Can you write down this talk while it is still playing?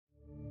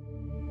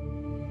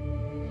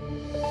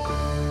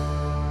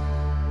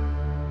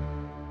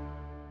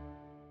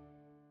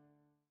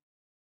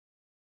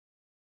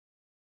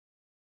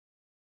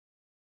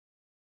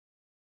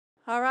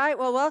All right,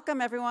 well, welcome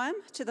everyone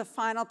to the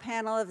final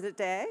panel of the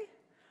day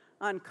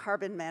on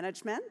carbon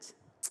management.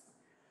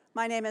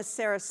 My name is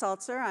Sarah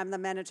Saltzer. I'm the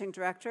Managing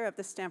Director of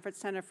the Stanford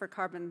Center for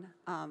Carbon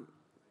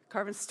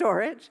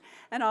Storage,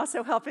 and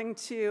also helping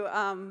to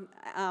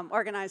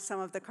organize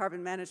some of the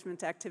carbon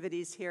management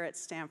activities here at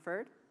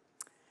Stanford.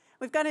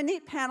 We've got a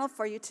neat panel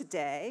for you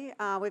today.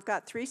 We've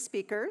got three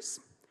speakers.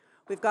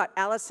 We've got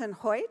Allison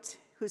Hoyt,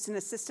 who's an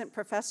assistant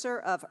professor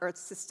of Earth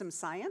System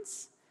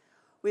Science.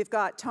 We've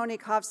got Tony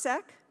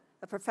Kovscek,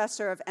 a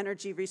professor of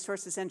energy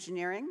resources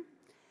engineering,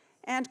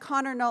 and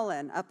Connor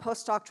Nolan, a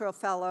postdoctoral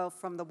fellow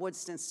from the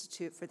Woods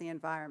Institute for the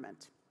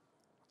Environment.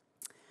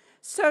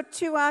 So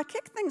to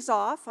kick things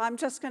off, I'm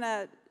just going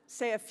to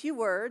say a few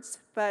words,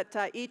 but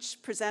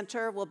each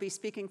presenter will be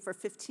speaking for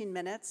 15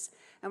 minutes,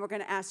 and we're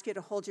going to ask you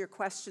to hold your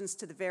questions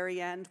to the very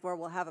end, where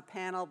we'll have a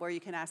panel where you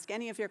can ask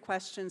any of your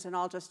questions, and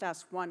I'll just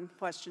ask one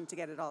question to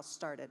get it all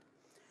started.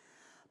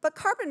 But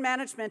carbon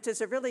management is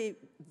a really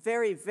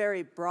very,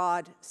 very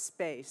broad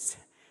space.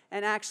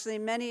 And actually,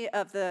 many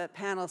of the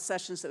panel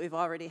sessions that we've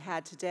already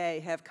had today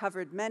have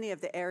covered many of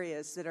the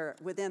areas that are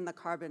within the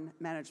carbon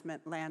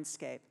management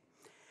landscape.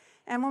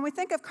 And when we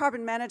think of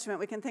carbon management,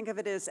 we can think of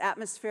it as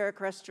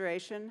atmospheric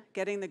restoration,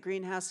 getting the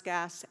greenhouse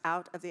gas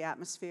out of the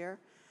atmosphere.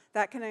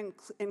 That can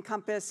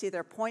encompass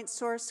either point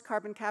source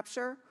carbon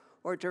capture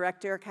or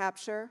direct air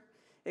capture.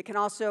 It can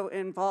also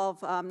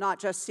involve not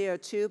just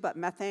CO2, but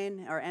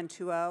methane or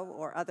N2O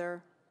or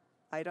other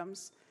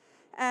items.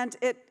 And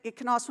it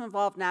can also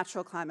involve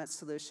natural climate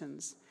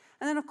solutions.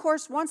 And then, of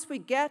course, once we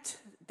get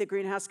the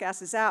greenhouse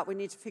gases out, we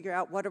need to figure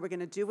out what are we going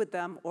to do with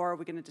them, or are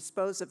we going to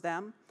dispose of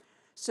them.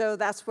 So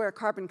that's where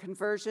carbon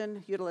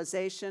conversion,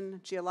 utilization,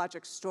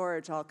 geologic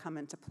storage all come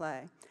into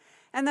play.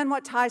 And then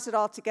what ties it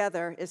all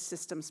together is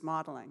systems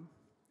modeling.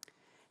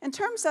 In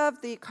terms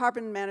of the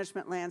carbon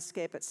management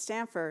landscape at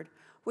Stanford,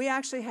 we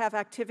actually have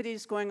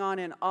activities going on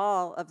in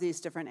all of these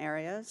different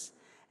areas.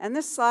 And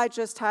this slide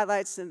just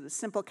highlights the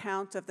simple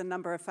count of the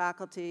number of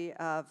faculty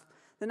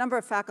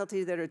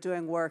that are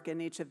doing work in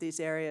each of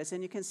these areas.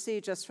 And you can see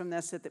just from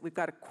this that we've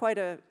got quite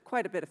a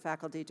bit of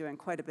faculty doing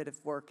quite a bit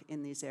of work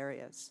in these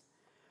areas.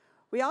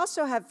 We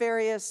also have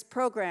various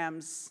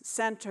programs,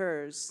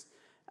 centers,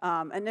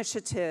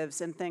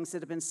 initiatives, and things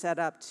that have been set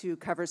up to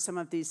cover some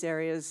of these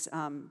areas,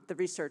 the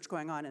research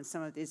going on in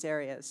some of these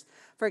areas.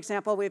 For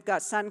example, we've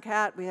got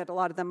SunCat. We had a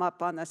lot of them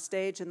up on the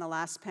stage in the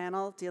last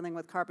panel dealing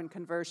with carbon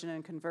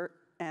conversion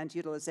and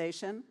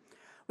utilization.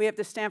 We have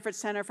the Stanford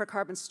Center for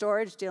Carbon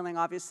Storage, dealing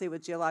obviously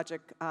with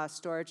geologic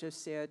storage of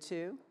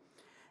CO2.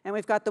 And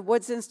we've got the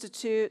Woods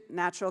Institute,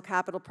 Natural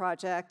Capital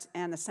Project,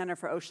 and the Center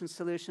for Ocean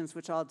Solutions,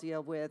 which all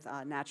deal with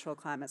natural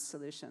climate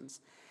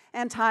solutions.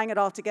 And tying it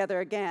all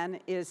together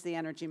again is the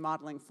Energy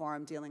Modeling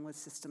Forum, dealing with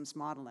systems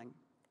modeling.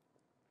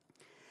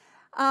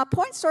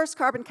 Point source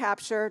carbon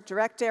capture,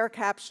 direct air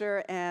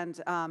capture,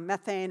 and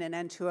methane and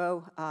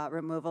N2O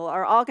removal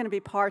are all going to be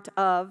part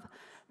of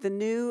the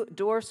new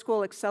Door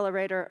School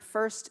Accelerator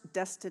First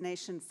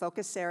Destination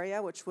Focus Area,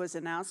 which was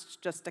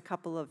announced just a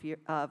couple of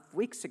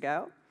weeks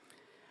ago.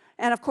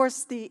 And of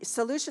course, the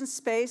solution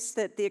space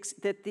that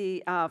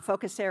the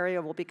focus area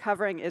will be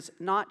covering is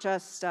not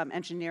just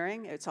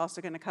engineering, it's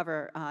also going to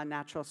cover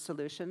natural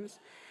solutions.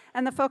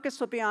 And the focus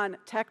will be on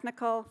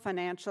technical,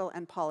 financial,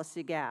 and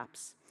policy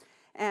gaps.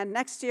 And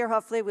next year,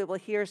 hopefully, we will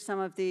hear some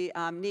of the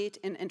neat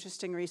and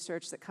interesting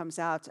research that comes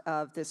out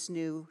of this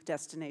new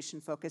destination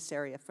focus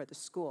area for the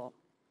school.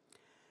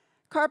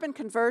 Carbon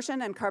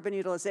conversion and carbon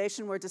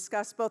utilization were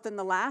discussed both in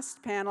the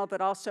last panel,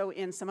 but also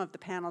in some of the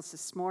panels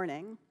this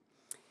morning.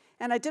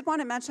 And I did want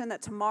to mention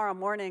that tomorrow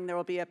morning there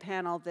will be a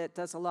panel that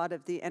does a lot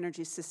of the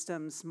energy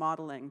systems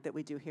modeling that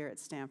we do here at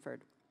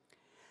Stanford.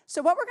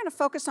 So what we're going to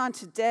focus on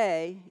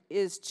today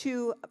is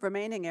two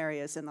remaining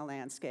areas in the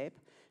landscape: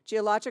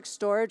 geologic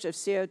storage of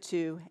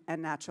CO2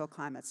 and natural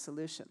climate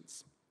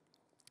solutions.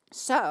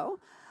 So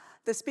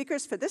the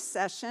speakers for this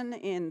session,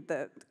 in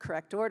the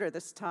correct order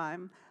this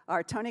time,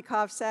 are Tony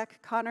Kovscek,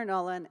 Connor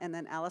Nolan, and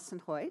then Allison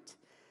Hoyt.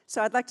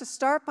 So I'd like to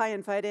start by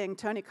inviting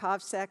Tony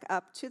Kovscek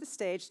up to the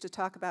stage to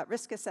talk about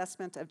risk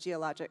assessment of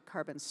geologic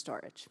carbon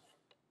storage.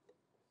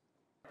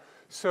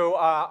 So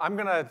I'm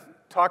going to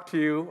talk to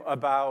you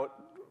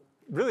about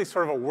really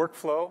sort of a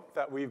workflow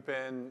that we've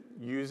been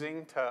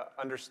using to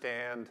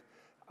understand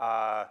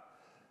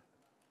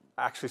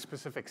actually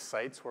specific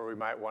sites where we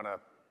might want to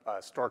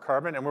store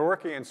carbon. And we're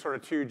working in sort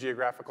of two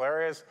geographical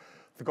areas,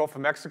 the Gulf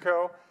of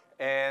Mexico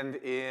and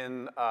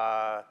in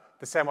the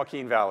San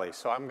Joaquin Valley.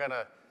 So I'm going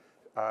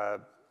to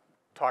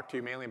talk to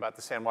you mainly about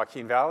the San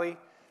Joaquin Valley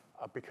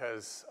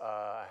because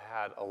I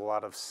had a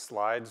lot of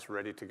slides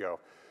ready to go.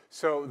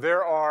 So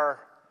there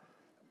are,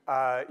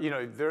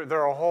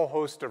 there are a whole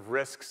host of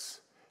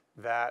risks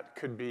that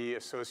could be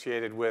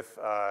associated with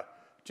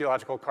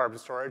geological carbon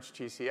storage,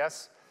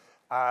 GCS.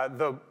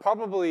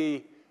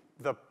 Probably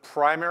the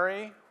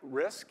primary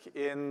risk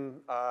in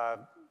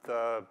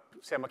the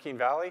San Joaquin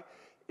Valley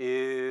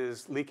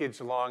is leakage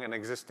along an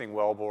existing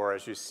wellbore,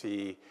 as you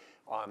see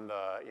on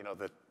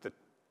the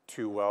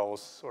two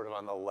wells sort of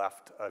on the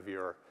left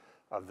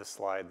of the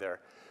slide there.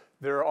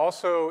 There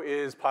also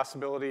is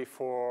possibility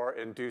for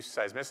induced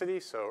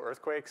seismicity, so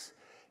earthquakes,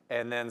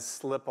 and then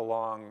slip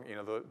along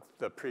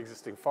the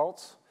pre-existing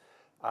faults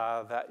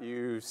that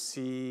you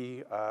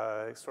see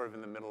sort of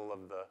in the middle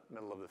of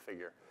the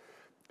figure.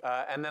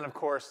 And then, of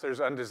course, there's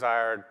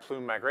undesired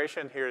plume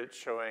migration. Here it's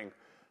showing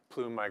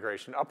plume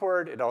migration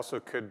upward. It also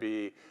could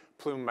be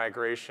plume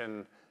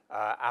migration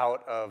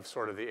out of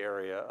sort of the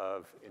area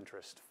of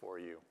interest for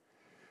you.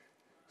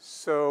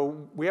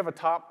 So we have a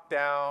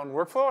top-down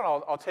workflow,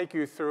 and I'll take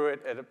you through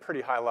it at a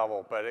pretty high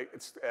level, but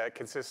it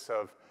consists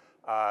of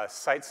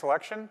site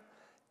selection,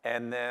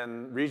 and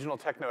then regional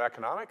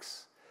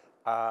techno-economics,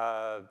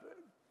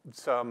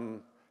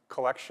 some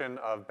collection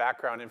of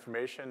background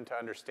information to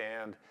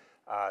understand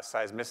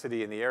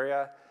seismicity in the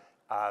area,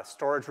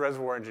 storage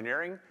reservoir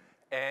engineering,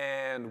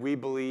 and we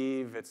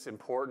believe it's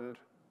important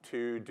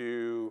to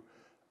do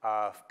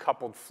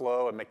coupled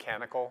flow and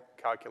mechanical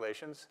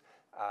calculations,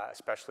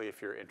 especially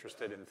if you're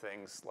interested in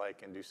things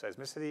like induced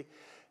seismicity,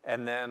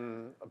 and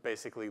then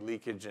basically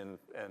leakage and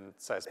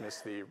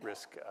seismicity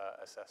risk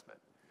assessment.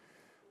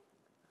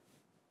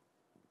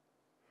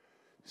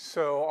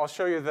 So I'll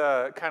show you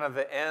the kind of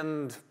the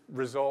end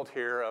result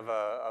here of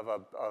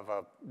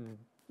a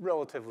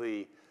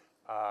relatively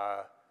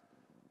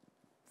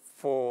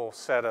full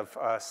set of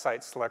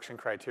site selection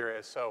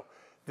criteria. So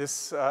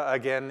this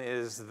again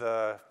is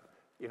the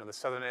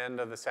southern end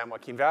of the San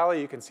Joaquin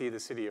Valley. You can see the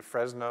city of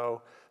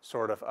Fresno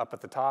sort of up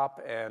at the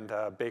top, and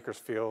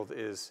Bakersfield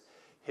is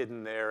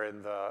hidden there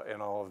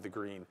in all of the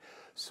green.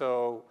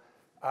 So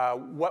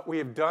what we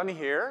have done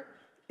here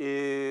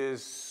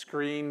is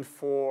screen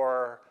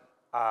for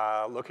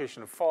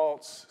location of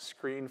faults,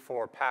 screen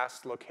for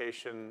past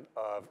location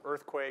of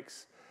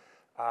earthquakes,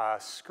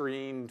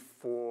 screened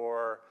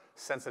for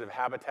sensitive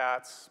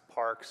habitats,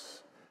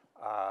 parks,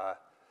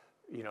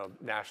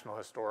 national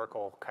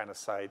historical kind of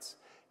sites.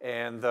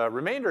 And the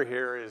remainder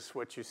here is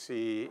what you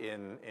see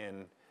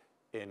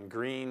in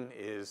green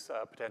is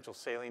potential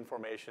saline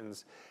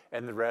formations,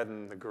 and the red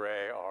and the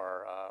gray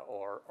are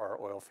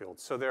oil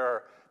fields. So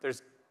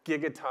there's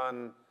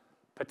gigaton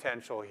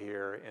potential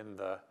here in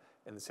the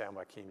San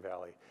Joaquin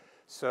Valley.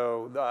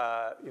 So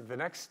the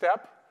next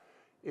step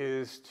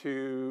is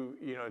to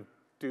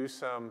do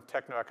some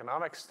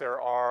techno-economics. There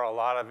are a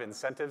lot of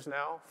incentives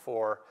now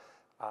for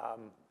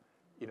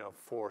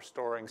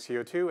storing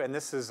CO2, and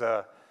this is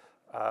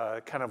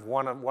kind of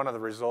one of the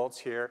results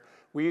here.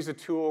 We use a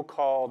tool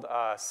called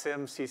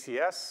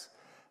SimCCS.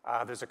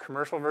 There's a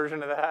commercial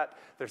version of that.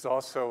 There's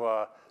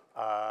also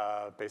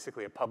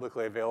basically a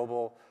publicly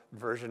available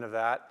version of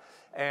that.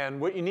 And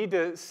what you need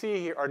to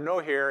see or know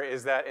here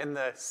is that in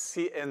the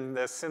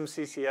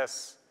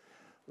SimCCS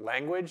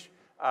language,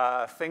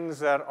 things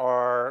that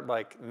are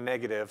like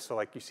negative, so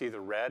like you see the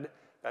red,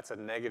 that's a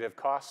negative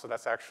cost, so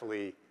that's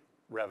actually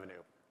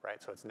revenue,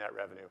 right? So it's net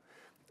revenue.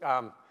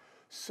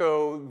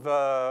 So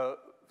the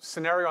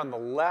scenario on the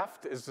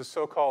left is the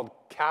so-called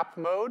cap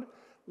mode,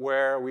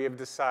 where we have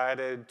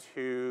decided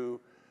to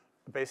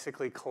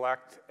basically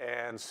collect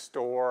and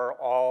store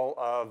all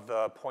of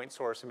the point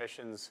source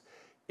emissions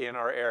in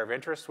our area of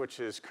interest, which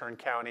is Kern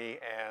County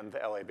and the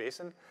LA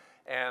Basin.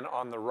 And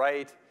on the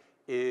right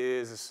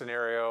is a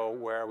scenario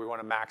where we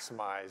want to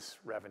maximize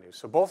revenue.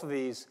 So both of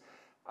these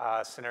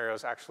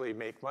scenarios actually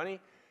make money.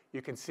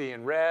 You can see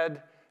in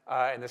red,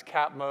 in this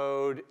cap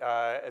mode,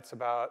 it's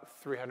about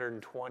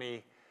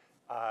 $320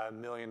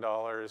 million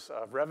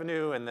of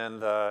revenue, and then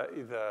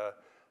the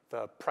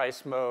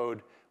price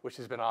mode, which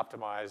has been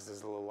optimized,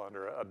 is a little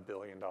under $1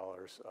 billion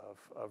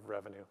of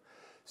revenue.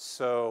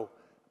 So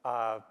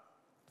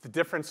the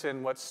difference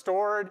in what's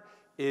stored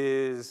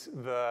is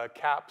the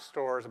cap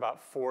stores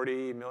about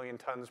 40 million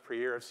tons per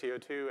year of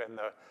CO2,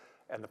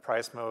 and the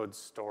price mode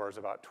stores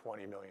about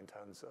 20 million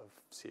tons of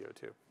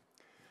CO2.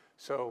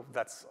 So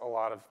that's a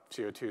lot of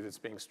CO2 that's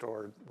being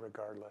stored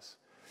regardless.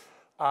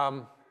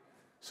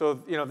 So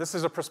this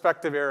is a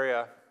prospective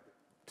area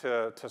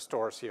to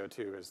store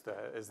CO2 is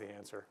the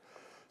answer.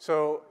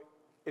 So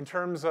in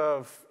terms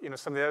of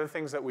some of the other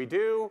things that we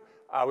do,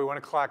 we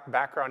want to collect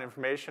background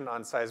information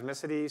on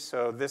seismicity.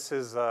 So this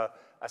is a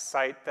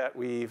site that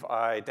we've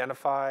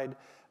identified.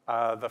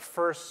 The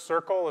first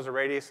circle is a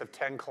radius of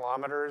 10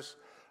 kilometers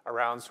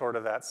around sort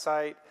of that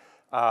site.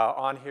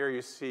 On here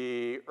you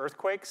see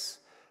earthquakes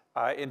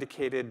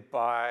indicated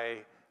by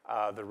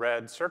the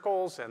red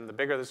circles, and the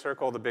bigger the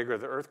circle, the bigger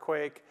the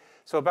earthquake.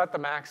 So about the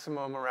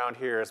maximum around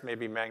here is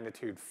maybe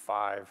magnitude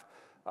 5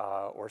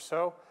 or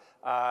so.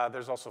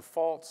 There's also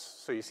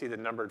faults, so you see the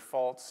numbered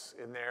faults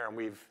in there,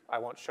 and I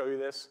won't show you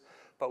this,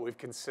 but we've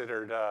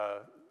considered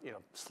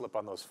slip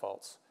on those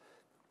faults.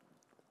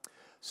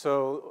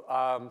 So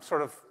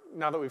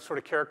now that we've sort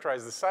of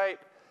characterized the site,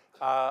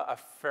 a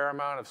fair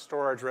amount of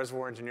storage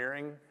reservoir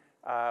engineering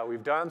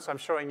we've done. So I'm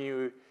showing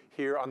you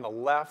here on the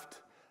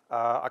left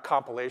a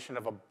compilation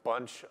of a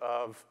bunch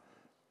of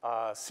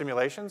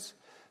simulations.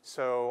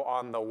 So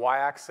on the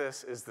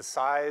y-axis is the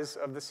size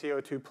of the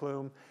CO2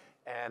 plume,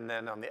 and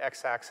then on the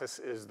x-axis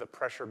is the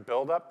pressure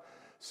buildup.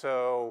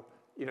 So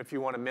if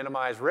you want to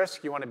minimize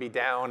risk, you want to be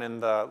down in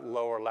the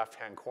lower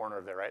left-hand corner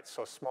of there, right?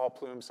 So small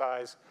plume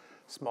size,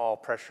 small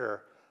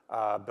pressure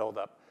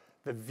buildup.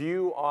 The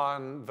view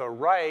on the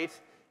right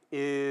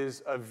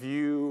is a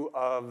view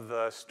of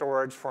the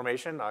storage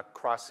formation, a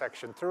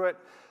cross-section through it.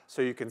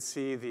 So you can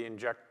see the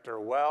injector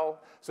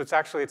well. So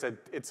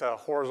it's a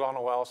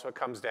horizontal well, so it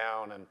comes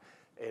down and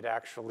it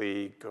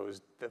actually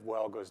the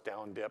well goes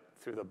down dip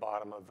through the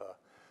bottom of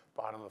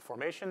the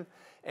formation.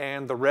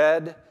 And the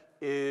red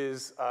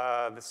is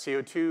the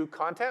CO2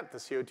 content, the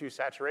CO2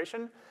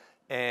 saturation.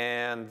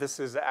 And this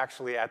is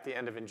actually at the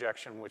end of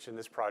injection, which in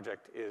this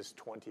project is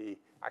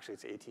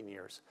it's 18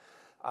 years.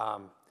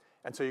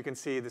 And so you can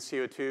see the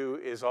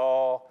CO2 is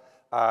all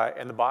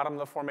in the bottom of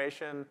the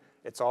formation.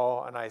 It's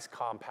all a nice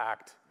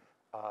compact,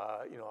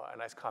 a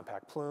nice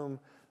compact plume.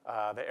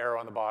 The arrow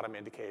on the bottom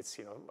indicates,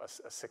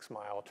 a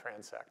 6-mile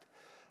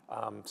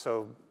transect.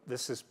 So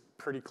this is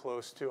pretty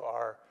close to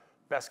our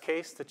best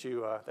case that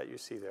you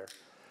see there.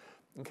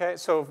 Okay,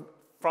 so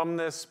from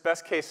this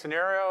best case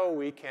scenario,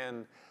 we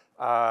can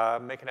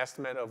make an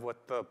estimate of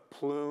what the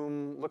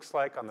plume looks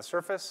like on the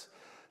surface.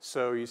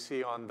 So you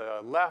see on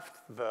the left,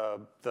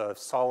 the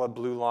solid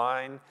blue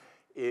line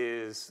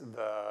is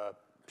the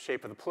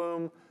shape of the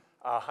plume,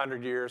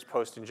 100 years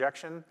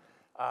post-injection.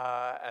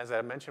 As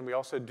I mentioned, we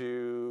also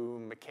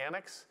do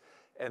mechanics.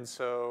 And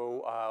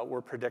so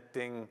we're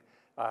predicting,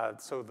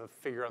 so the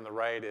figure on the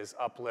right is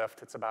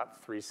uplift. It's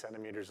about 3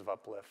 centimeters of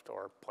uplift,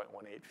 or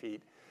 0.18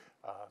 feet.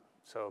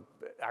 So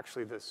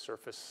actually, the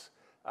surface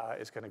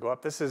is going to go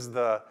up. This is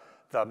the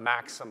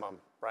maximum,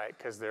 right?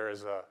 Because there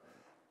is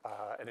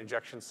an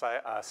injection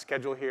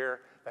schedule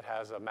here that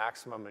has a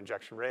maximum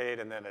injection rate,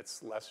 and then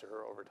it's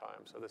lesser over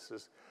time. So this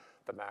is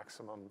the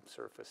maximum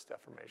surface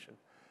deformation.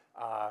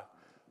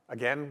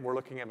 Again, we're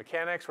looking at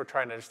mechanics. We're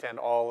trying to understand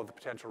all of the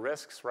potential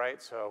risks,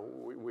 right? So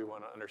we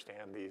want to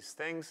understand these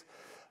things.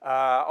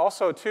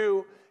 Also,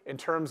 too, in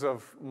terms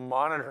of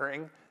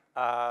monitoring,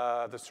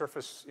 the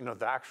surface,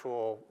 the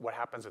actual what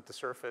happens at the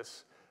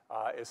surface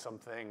is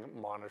something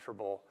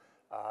monitorable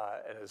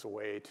and is a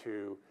way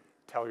to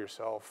tell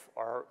yourself,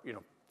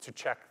 to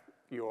check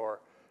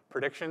your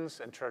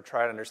predictions and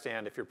try to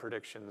understand if your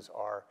predictions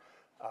are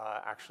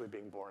actually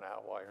being borne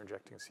out while you're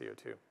injecting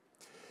CO2.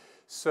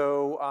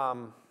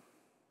 So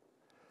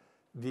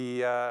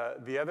the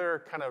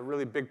other kind of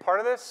really big part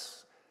of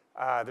this,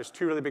 there's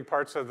 2 really big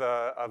parts of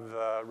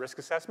the risk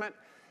assessment.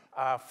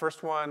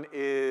 First one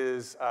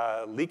is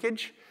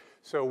leakage.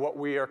 So what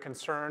we are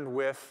concerned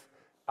with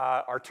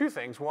are 2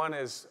 things. One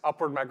is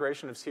upward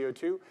migration of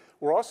CO2.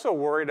 We're also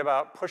worried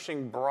about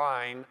pushing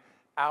brine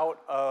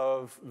out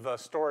of the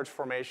storage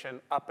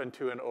formation up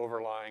into an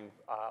overlying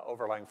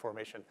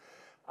formation.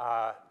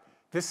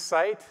 This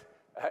site,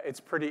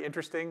 it's pretty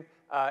interesting.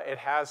 It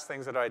has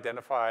things that are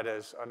identified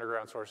as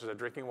underground sources of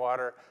drinking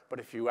water, but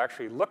if you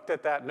actually looked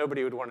at that,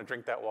 nobody would want to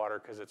drink that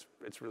water because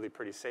it's really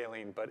pretty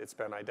saline, but it's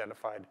been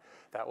identified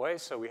that way,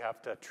 so we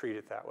have to treat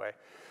it that way.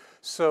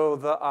 So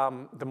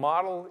the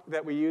model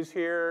that we use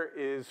here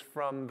is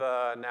from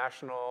the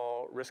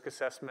National Risk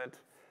Assessment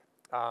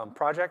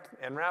Project,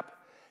 NRAP,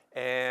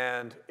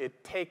 and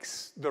it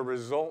takes the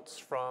results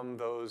from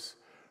those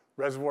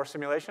reservoir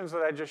simulations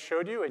that I just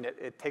showed you, and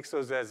it takes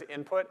those as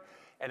input,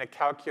 and it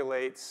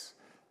calculates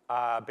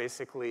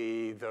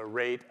basically the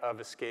rate of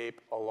escape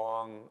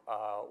along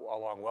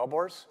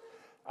wellbores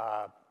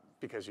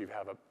because you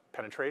have a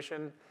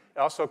penetration. It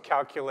also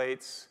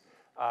calculates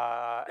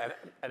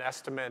an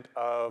estimate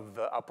of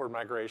the upward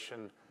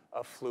migration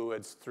of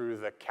fluids through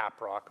the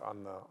caprock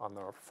on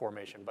the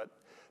formation, but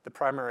the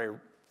primary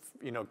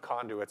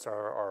conduits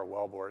are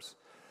wellbores.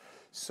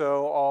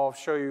 So I'll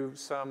show you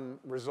some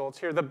results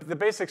here. The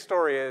basic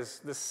story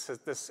is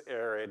this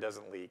area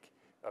doesn't leak,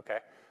 okay?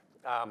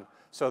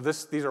 So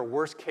these are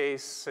worst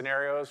case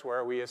scenarios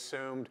where we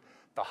assumed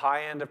the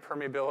high end of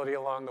permeability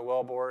along the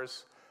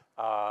wellbores,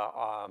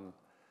 not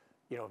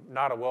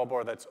a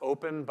wellbore that's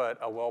open, but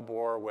a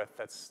wellbore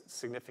that's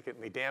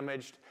significantly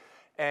damaged.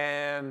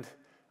 And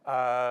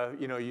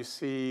you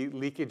see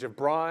leakage of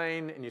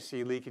brine and you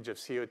see leakage of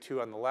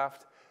CO2 on the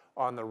left.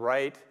 On the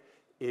right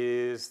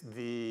is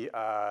the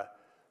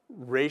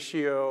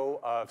ratio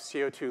of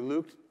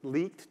CO2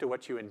 leaked to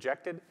what you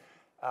injected.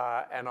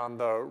 And on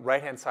the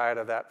right-hand side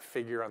of that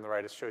figure on the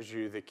right, it shows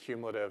you the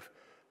cumulative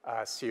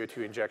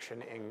CO2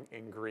 injection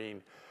in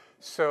green.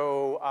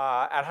 So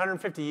at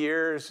 150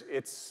 years,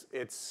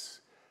 the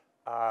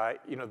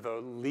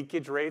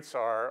leakage rates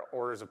are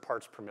orders of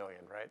parts per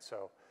million, right?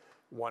 So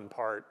 1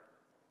 part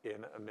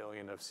in a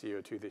million of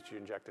CO2 that you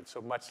injected.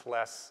 So much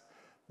less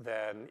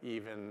than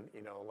even,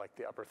 like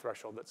the upper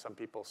threshold that some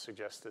people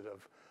suggested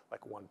of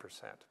like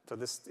 1%. So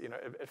this,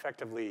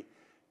 effectively,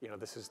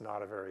 this is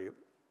not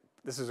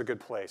this is a good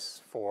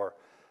place for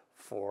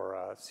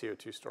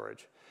CO2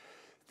 storage.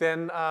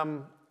 Then,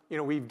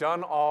 we've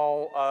done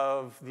all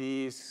of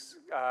these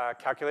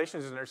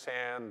calculations to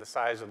understand the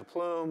size of the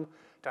plume,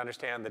 to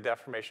understand the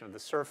deformation of the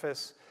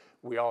surface.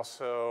 We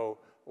also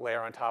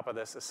layer on top of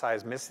this a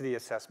seismicity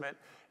assessment.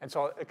 And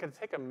so it could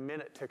take a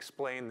minute to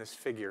explain this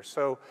figure.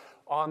 So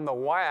on the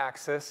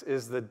y-axis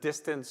is the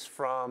distance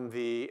from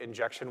the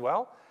injection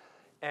well.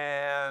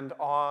 And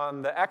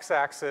on the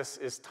x-axis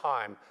is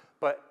time.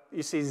 But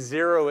you see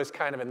 0 is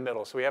kind of in the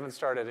middle. So we haven't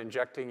started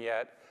injecting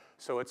yet.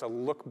 So it's a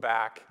look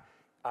back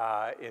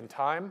in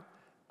time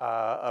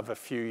of a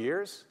few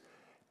years.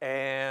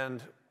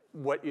 And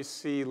what you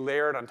see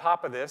layered on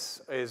top of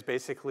this is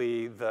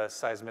basically the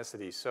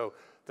seismicity. So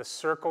the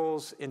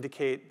circles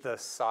indicate the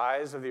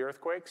size of the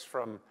earthquakes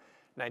from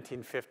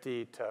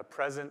 1950 to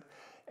present.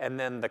 And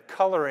then the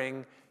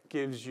coloring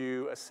gives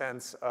you a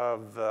sense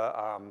of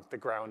the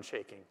ground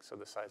shaking. So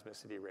the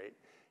seismicity rate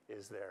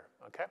is there,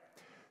 okay?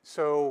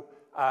 So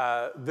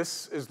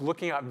this is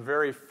looking out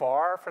very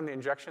far from the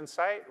injection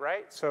site,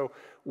 right? So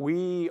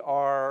we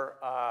are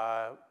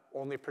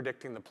only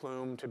predicting the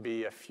plume to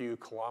be a few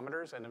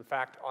kilometers. And in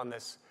fact, on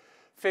this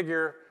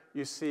figure,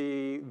 you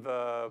see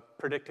the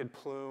predicted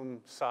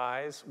plume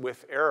size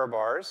with error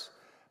bars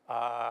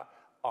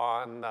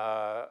on,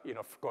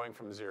 going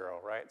from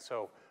 0, right?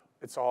 So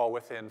it's all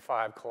within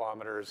 5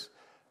 kilometers.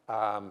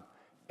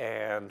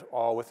 And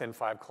all within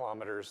 5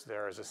 kilometers,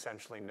 there is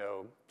essentially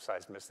no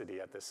seismicity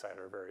at this site,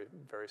 or a very,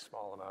 very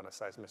small amount of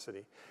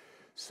seismicity.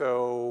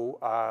 So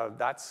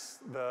that's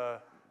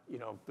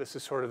this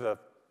is sort of the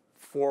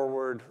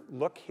forward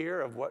look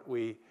here of what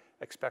we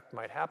expect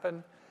might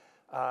happen.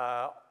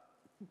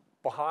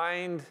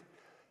 Behind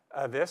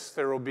this,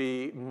 there will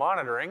be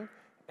monitoring,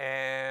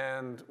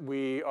 and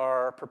we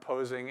are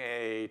proposing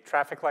a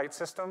traffic light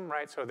system,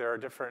 right? So there are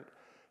different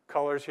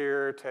colors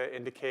here to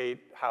indicate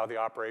how the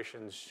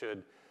operations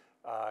should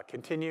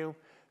continue.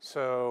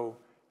 So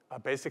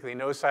basically,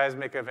 no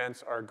seismic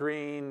events are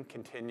green,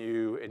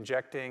 continue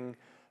injecting.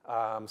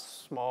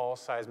 Small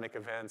seismic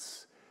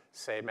events,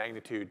 say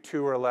magnitude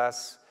 2 or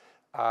less,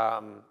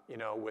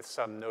 with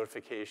some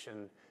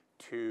notification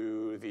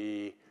to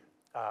the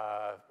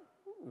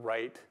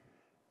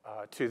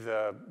to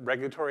the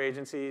regulatory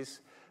agencies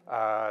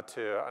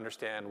to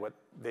understand what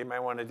they might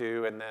want to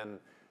do, and then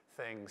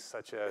things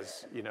such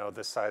as,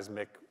 the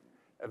seismic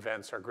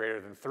events are greater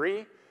than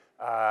 3,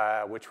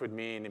 which would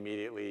mean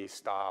immediately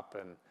stop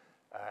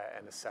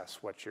and assess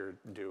what you're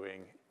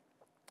doing,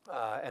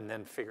 and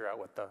then figure out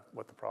what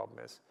the problem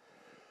is.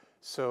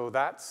 So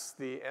that's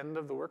the end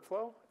of the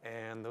workflow,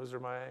 and those are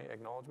my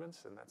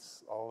acknowledgments, and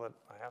that's all that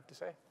I have to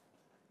say.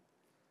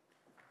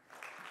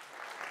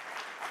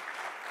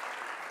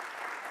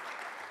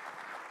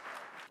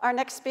 Our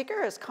next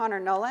speaker is Connor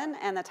Nolan,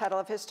 and the title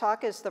of his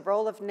talk is The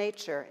Role of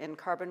Nature in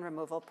Carbon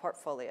Removal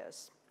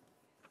Portfolios.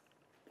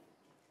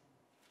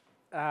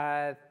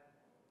 Thanks,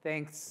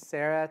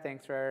 Sarah.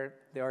 Thanks for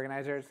the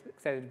organizers.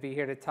 Excited to be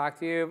here to talk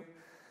to you.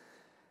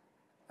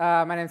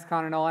 My name is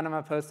Connor Nolan. I'm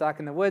a postdoc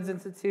in the Woods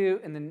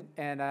Institute, and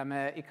I'm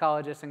an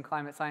ecologist and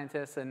climate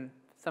scientist, and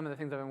some of the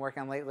things I've been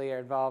working on lately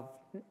involve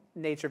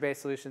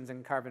nature-based solutions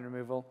in carbon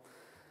removal.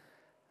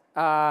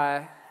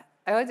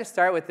 I like to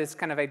start with this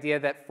kind of idea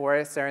that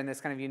forests are in this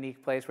kind of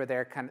unique place where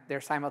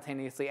they're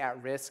simultaneously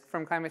at risk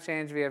from climate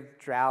change. We have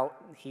drought,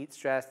 heat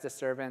stress,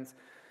 disturbance,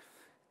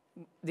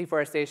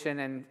 deforestation,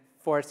 and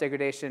forest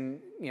degradation.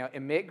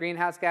 Emit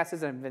greenhouse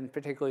gases and have been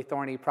particularly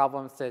thorny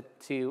problems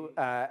to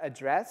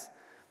address.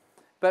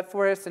 But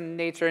forests and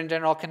nature in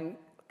general can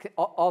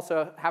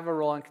also have a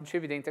role in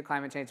contributing to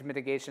climate change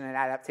mitigation and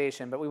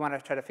adaptation. But we want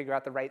to try to figure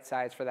out the right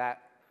size for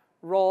that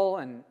role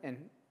and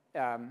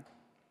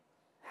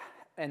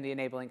the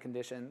enabling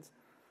conditions.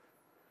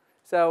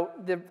 So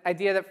the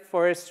idea that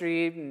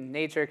forestry and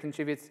nature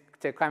contributes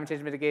to climate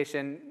change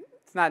mitigation,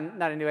 it's not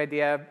a new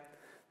idea.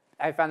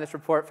 I found this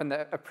report from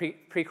a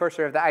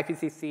precursor of the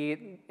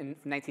IPCC in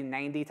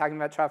 1990 talking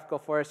about tropical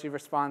forestry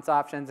response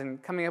options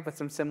and coming up with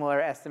some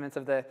similar estimates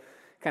of the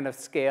kind of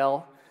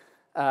scale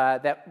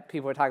that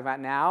people are talking about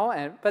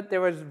now. But there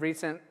was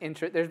recent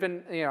interest, there's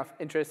been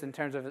interest in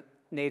terms of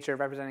nature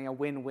representing a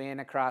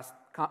win-win across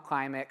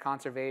climate,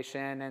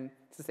 conservation, and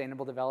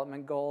sustainable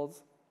development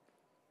goals.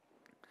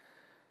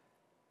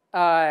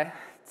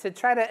 To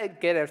try to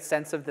get a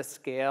sense of the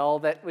scale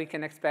that we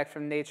can expect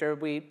from nature,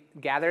 we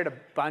gathered a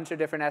bunch of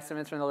different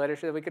estimates from the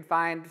literature that we could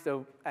find.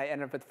 So I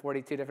ended up with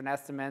 42 different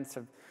estimates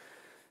of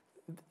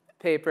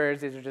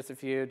papers. These are just a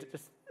few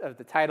of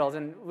the titles.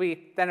 And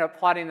we ended up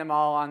plotting them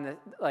all on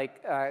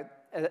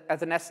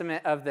as an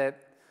estimate of the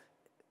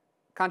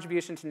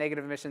contribution to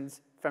negative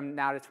emissions from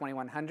now to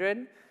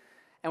 2100.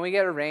 And we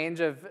get a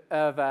range of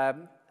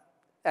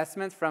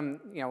estimates from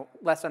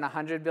less than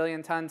 100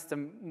 billion tons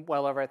to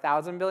well over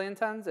 1,000 billion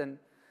tons, and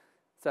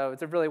so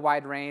it's a really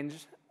wide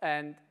range.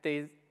 And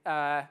the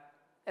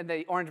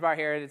orange bar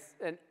here is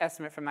an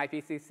estimate from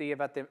IPCC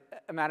about the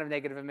amount of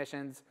negative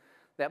emissions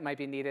that might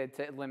be needed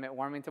to limit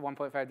warming to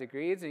 1.5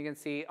 degrees. And you can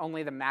see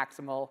only the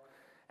maximal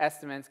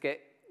estimates get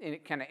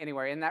kind of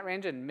anywhere in that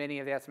range, and many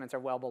of the estimates are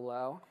well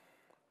below.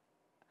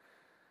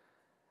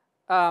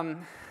 So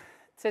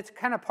to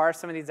kind of parse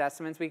some of these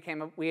estimates, we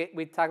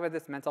talk about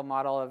this mental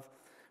model of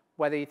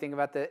whether you think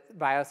about the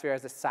biosphere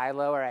as a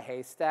silo or a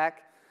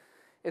haystack.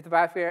 If the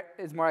biosphere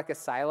is more like a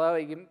silo,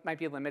 you might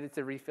be limited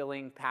to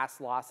refilling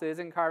past losses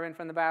in carbon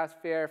from the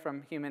biosphere,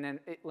 from human and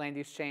land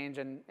use change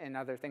and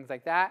other things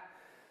like that.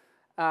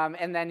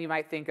 And then you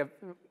might think of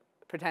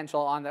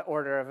potential on the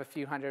order of a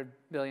few 100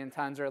 billion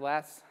tons or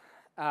less.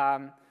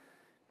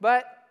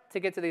 But to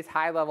get to these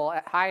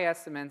high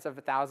estimates of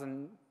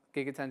 1,000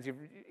 gigatons,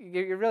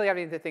 you're really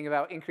having to think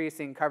about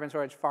increasing carbon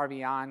storage far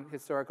beyond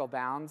historical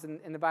bounds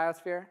in the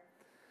biosphere.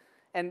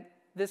 And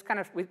this kind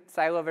of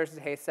silo versus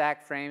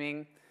haystack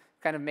framing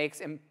kind of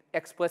makes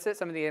explicit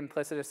some of the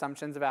implicit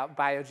assumptions about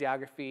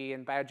biogeography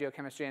and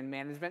biogeochemistry and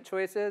management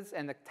choices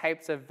and the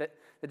types of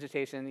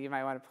vegetation that you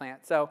might want to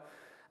plant. So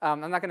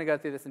I'm not going to go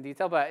through this in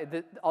detail, but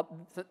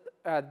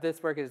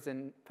this work is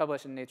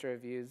published in Nature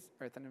Reviews,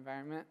 Earth and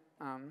Environment.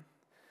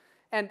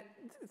 And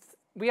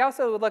we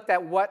also looked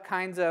at what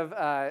kinds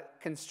of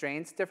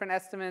constraints different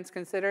estimates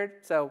considered.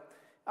 So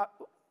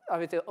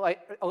obviously,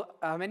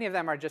 many of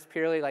them are just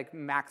purely like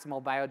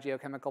maximal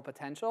biogeochemical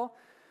potential.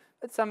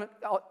 But some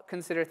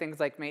consider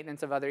things like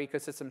maintenance of other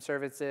ecosystem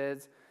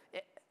services,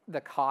 the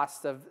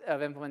cost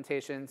of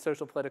implementation,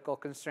 social political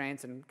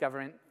constraints, and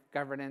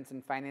governance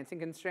and financing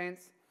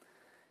constraints.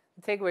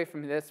 The takeaway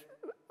from this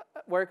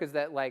work is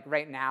that like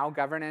right now,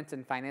 governance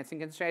and financing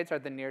constraints are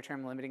the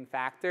near-term limiting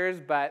factors,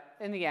 but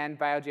in the end,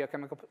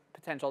 biogeochemical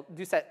potential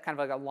do set kind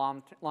of like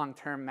a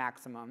long-term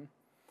maximum.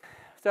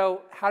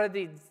 So how did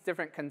these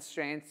different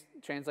constraints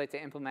translate to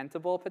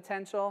implementable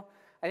potential?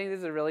 I think this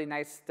is a really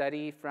nice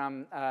study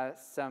from a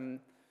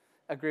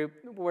group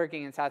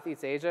working in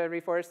Southeast Asia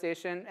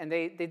reforestation, and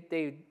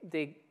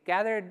they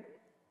gathered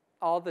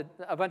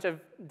a bunch of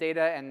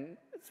data and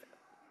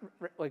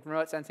like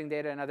remote sensing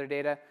data and other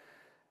data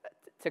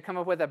to come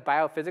up with a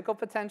biophysical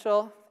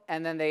potential,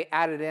 and then they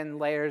added in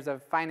layers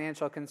of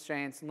financial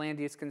constraints, land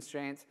use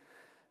constraints,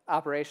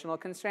 operational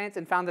constraints,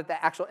 and found that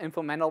the actual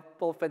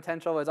implementable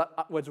potential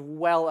was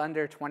well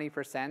under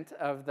 20%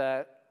 of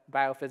the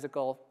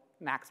biophysical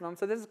maximum.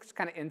 So this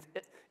kind of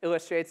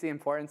illustrates the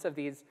importance of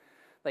these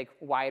like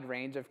wide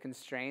range of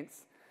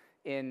constraints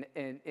in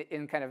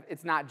kind of,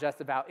 it's not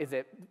just about is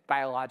it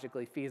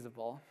biologically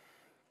feasible.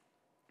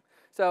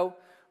 So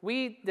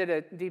we did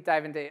a deep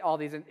dive into all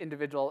these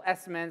individual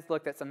estimates,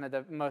 looked at some of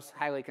the most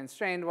highly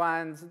constrained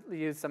ones,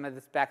 used some of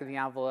this back of the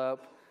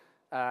envelope,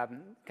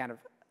 kind of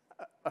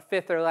a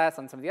fifth or less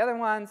on some of the other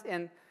ones,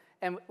 and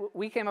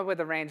we came up with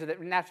a range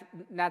that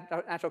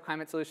natural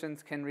climate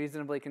solutions can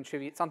reasonably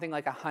contribute something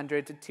like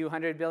 100 to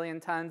 200 billion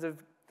tons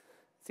of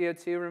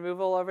CO2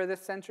 removal over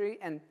this century,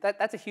 and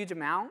that's a huge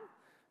amount.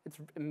 It's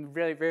a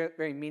really very,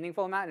 very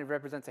meaningful amount, and it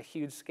represents a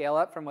huge scale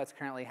up from what's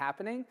currently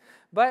happening,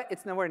 but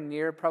it's nowhere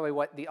near probably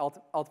what the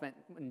ultimate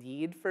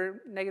need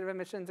for negative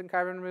emissions and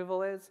carbon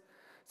removal is.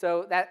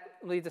 So that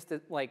leads us to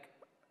like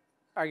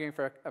arguing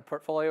for a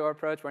portfolio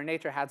approach where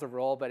nature has a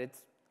role, but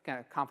it's kind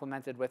of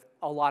complemented with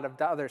a lot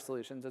of other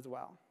solutions as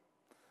well.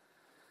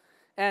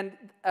 And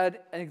an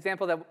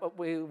example that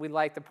we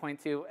like to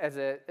point to as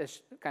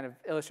kind of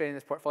illustrating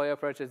this portfolio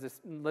approach is this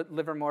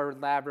Livermore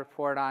lab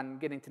report on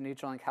getting to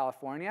neutral in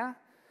California.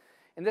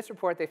 In this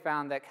report, they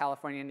found that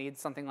California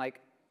needs something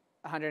like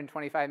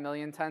 125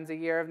 million tons a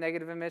year of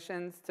negative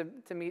emissions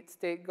to meet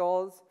state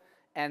goals,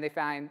 and they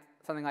find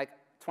something like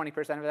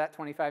 20% of that,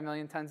 25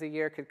 million tons a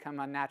year, could come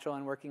on natural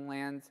and working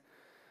lands,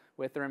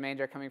 with the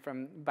remainder coming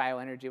from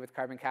bioenergy with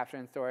carbon capture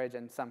and storage,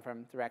 and some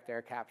from direct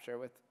air capture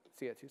with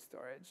CO2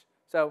 storage.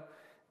 So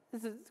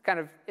this is kind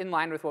of in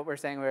line with what we're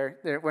saying,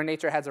 where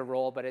nature has a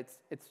role, but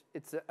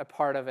it's a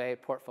part of a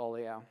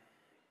portfolio.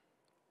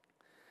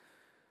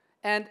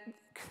 And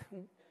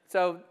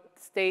so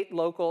state,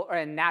 local,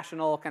 or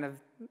national kind of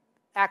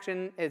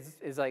action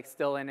is like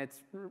still in its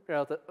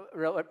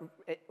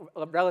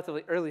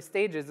relatively early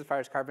stages as far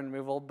as carbon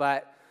removal,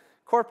 but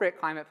corporate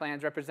climate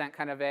plans represent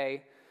kind of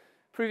a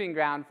proving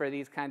ground for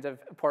these kinds of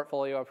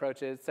portfolio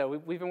approaches.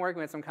 So we've been working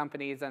with some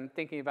companies and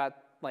thinking about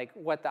like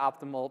what the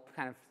optimal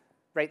kind of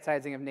right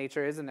sizing of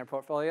nature is in their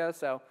portfolio.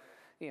 So,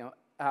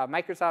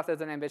 Microsoft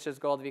has an ambitious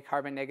goal to be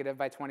carbon negative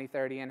by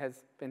 2030 and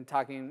has been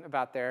talking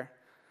about their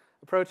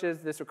approaches.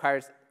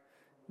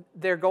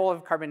 Their goal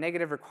of carbon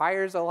negative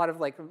requires a lot of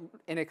like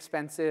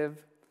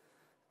inexpensive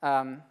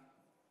carbon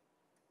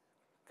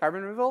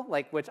removal,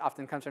 which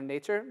often comes from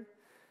nature.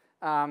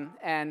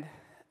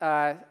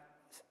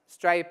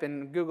 Stripe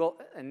and Google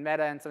and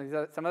Meta and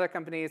some other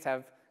companies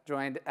have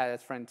joined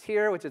as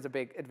Frontier, which is a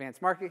big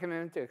advanced market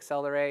commitment to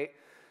accelerate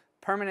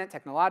permanent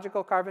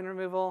technological carbon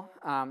removal.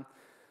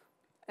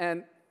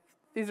 And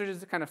these are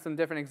just kind of some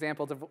different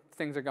examples of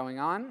things that are going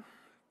on.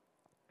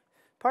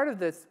 Part of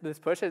this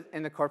push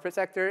in the corporate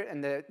sector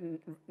and the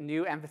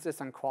new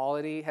emphasis on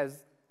quality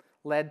has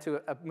led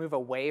to a move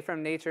away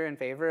from nature in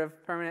favor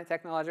of permanent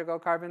technological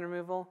carbon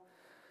removal.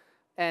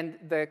 And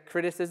the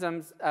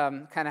criticisms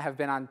kind of have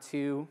been on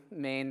two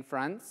main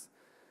fronts.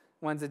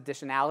 One's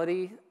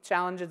additionality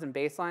challenges and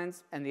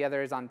baselines, and the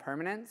other is on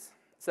permanence.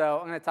 So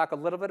I'm going to talk a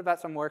little bit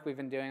about some work we've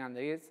been doing on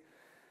these.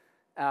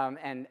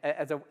 And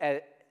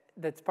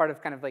that's part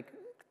of kind of like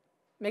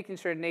making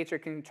sure nature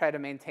can try to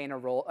maintain a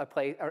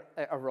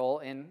role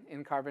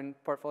in carbon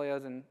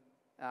portfolios and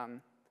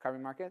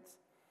carbon markets.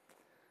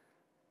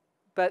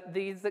 But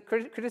these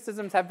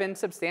criticisms have been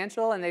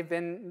substantial, and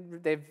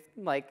they've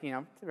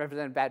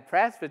represented bad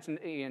press, which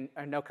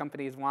no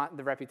companies want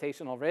the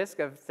reputational risk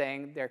of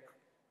saying their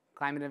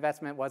climate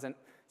investment wasn't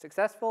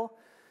successful.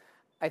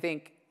 I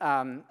think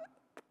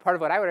part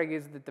of what I would argue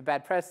is that the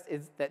bad press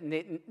is that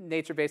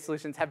nature-based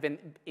solutions have been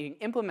being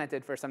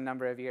implemented for some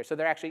number of years. So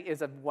there actually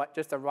is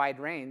just a wide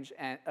range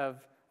of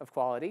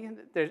quality.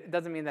 It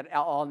doesn't mean that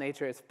all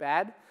nature is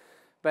bad,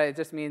 but it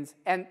just means,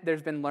 and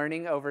there's been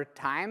learning over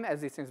time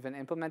as these things have been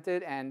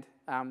implemented, and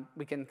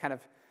we can kind of,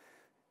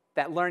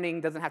 that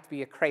learning doesn't have to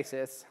be a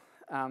crisis.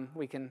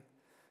 We can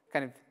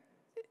kind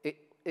of,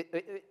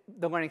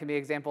 the learning can be an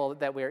example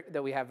that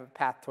we have a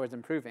path towards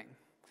improving.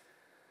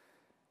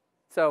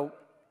 So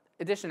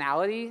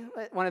additionality,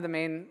 one of the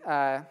main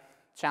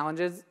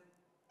challenges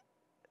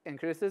and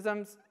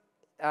criticisms,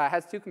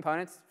 has two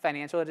components: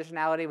 financial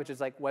additionality, which is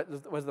like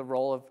what was the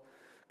role of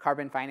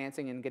carbon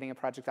financing in getting a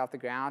project off the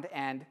ground,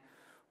 and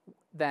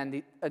then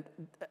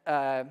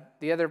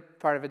the other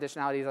part of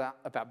additionality is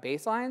about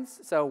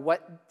baselines. So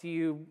what do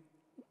you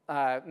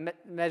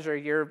measure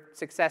your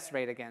success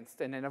rate against?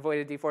 In an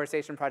avoided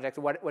deforestation project,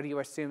 what are you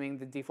assuming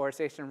the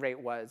deforestation rate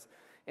was?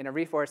 In a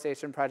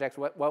reforestation project,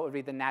 what would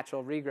be the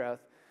natural regrowth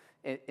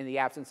in the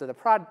absence of the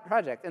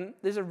project? And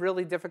these are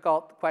really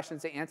difficult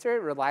questions to answer.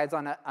 It relies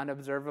on an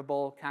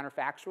unobservable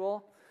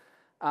counterfactual.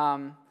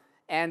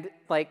 And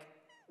like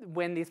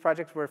when these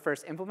projects were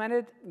first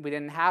implemented, we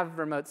didn't have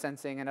remote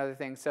sensing and other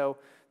things. So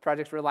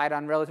projects relied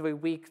on relatively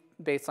weak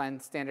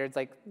baseline standards,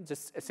 like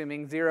just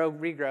assuming zero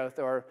regrowth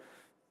or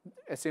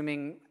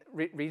assuming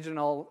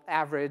regional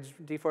average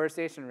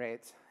deforestation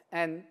rates.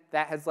 And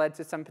that has led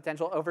to some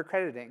potential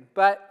overcrediting.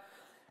 But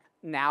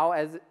now,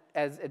 as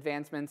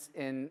advancements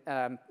in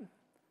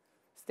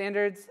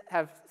standards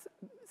have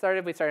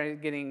started, we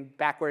started getting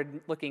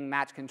backward-looking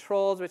match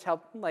controls, which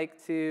help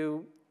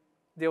to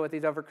deal with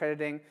these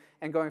overcrediting.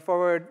 And going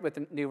forward with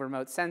the new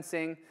remote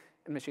sensing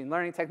and machine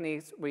learning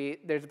techniques,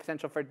 there's a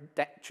potential for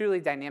truly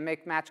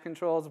dynamic match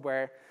controls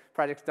where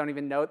projects don't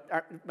even know,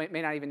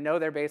 may not even know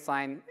their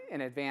baseline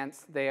in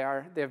advance.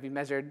 They'll be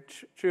measured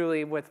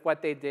truly with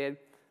what they did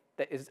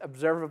that is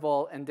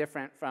observable and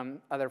different from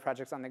other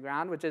projects on the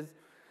ground, which is,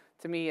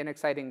 to me, an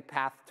exciting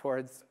path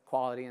towards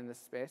quality in this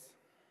space.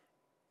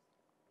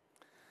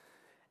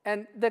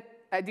 And the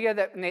idea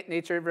that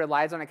nature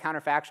relies on a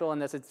counterfactual,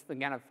 and this is,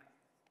 again,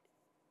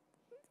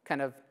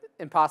 kind of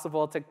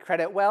impossible to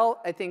credit well,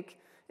 I think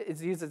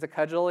is used as a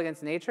cudgel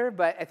against nature.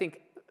 But I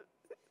think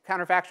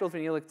counterfactuals,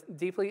 when you look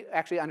deeply,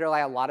 actually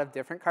underlie a lot of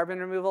different carbon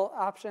removal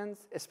options,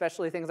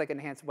 especially things like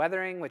enhanced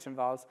weathering, which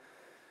involves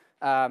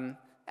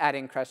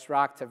adding crushed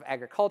rock to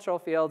agricultural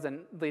fields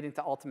and leading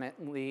to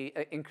ultimately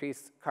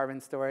increased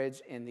carbon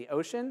storage in the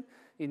ocean.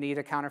 You need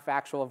a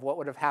counterfactual of what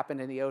would have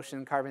happened in the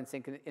ocean carbon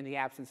sink in the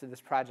absence of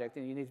this project,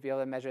 and you need to be able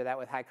to measure that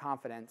with high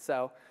confidence.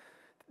 So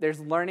there's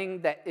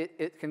learning that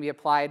it can be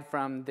applied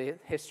from the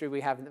history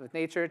we have with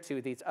nature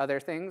to these other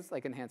things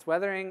like enhanced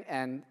weathering,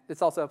 and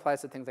this also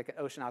applies to things like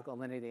ocean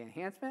alkalinity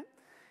enhancement.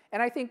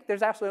 And I think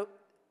there's also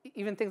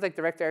even things like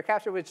direct air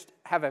capture, which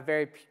have a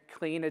very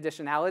clean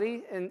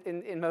additionality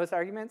in most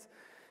arguments.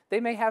 They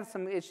may have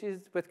some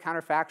issues with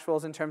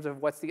counterfactuals in terms of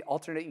what's the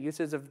alternate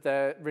uses of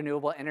the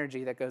renewable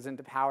energy that goes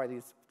into power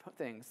these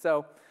things.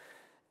 So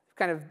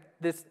kind of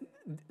this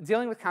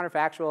dealing with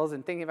counterfactuals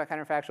and thinking about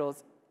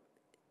counterfactuals,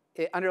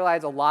 it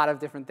underlies a lot of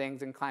different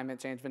things in climate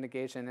change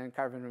mitigation and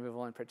carbon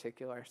removal in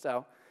particular.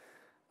 So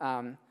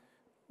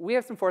we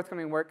have some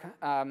forthcoming work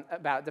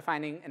about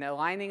defining and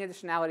aligning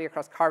additionality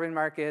across carbon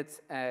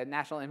markets,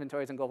 national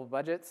inventories, and global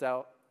budgets.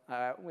 So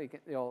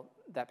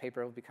that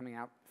paper will be coming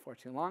out before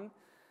too long.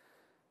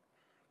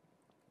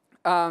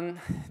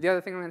 The other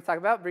thing I'm going to talk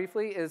about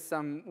briefly is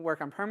some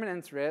work on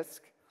permanence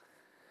risk.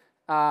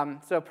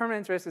 So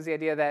permanence risk is the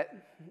idea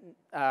that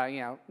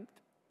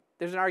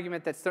there's an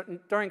argument that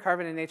storing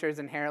carbon in nature is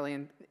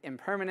inherently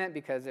impermanent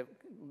because it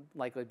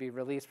likely be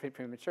released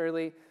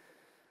prematurely.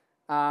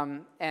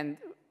 And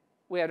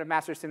we had a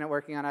master's student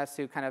working on us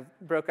who kind of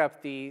broke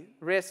up the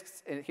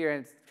risks here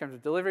in terms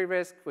of delivery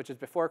risk, which is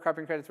before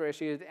carbon credits were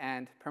issued,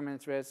 and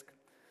permanence risk,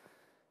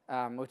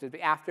 which would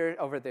be after,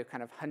 over the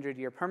kind of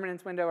 100-year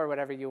permanence window or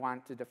whatever you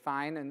want to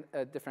define in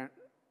a different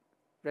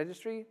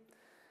registry.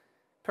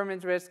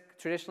 Permanence risk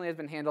traditionally has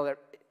been handled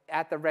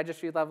at the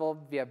registry level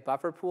via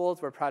buffer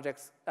pools, where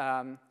projects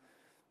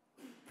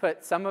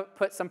put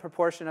some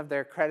proportion of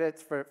their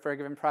credits for a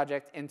given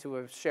project into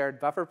a shared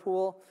buffer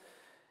pool.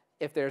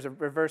 If there's a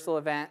reversal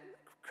event,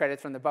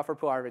 credits from the buffer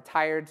pool are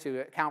retired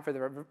to account for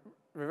the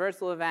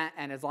reversal event,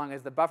 and as long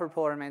as the buffer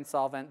pool remains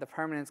solvent, the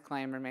permanence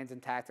claim remains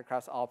intact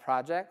across all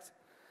projects.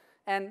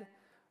 And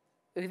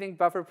if you think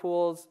buffer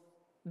pools,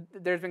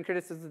 there's been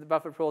criticism that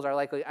buffer pools are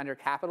likely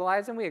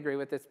undercapitalized, and we agree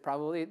with this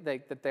probably,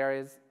 that there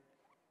is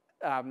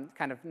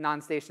kind of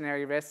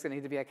non-stationary risks that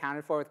need to be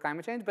accounted for with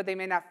climate change, but they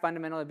may not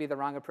fundamentally be the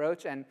wrong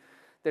approach, and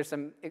there's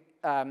some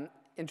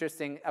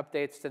interesting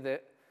updates to the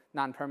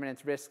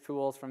non-permanence risk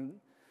tools from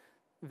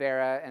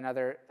Vera and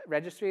other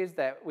registries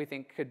that we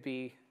think could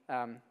be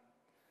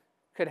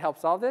could help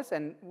solve this,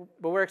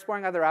 but we're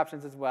exploring other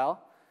options as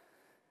well.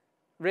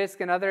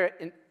 Risk in other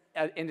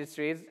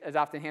industries is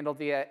often handled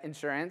via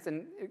insurance,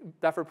 and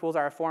buffer pools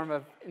are a form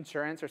of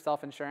insurance or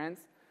self-insurance.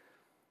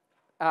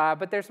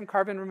 But there's some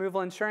carbon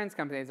removal insurance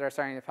companies that are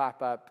starting to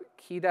pop up.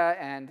 Kita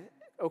and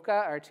Oka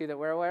are two that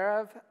we're aware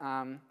of.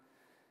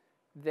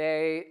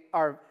 They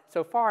are,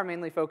 so far,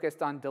 mainly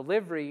focused on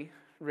delivery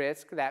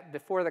risk, that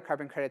before the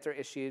carbon credits are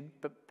issued,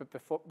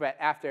 but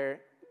after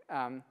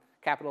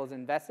capital is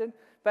invested.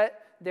 But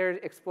they're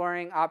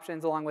exploring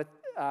options along with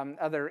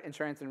other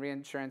insurance and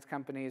reinsurance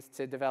companies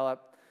to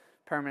develop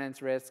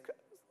permanence risk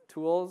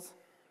tools.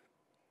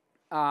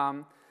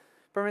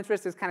 Permanence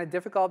risk is kind of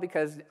difficult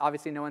because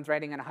obviously no one's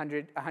writing a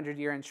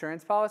 100-year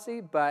insurance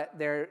policy, but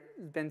there's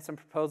been some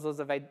proposals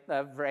of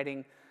writing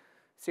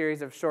a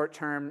series of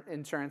short-term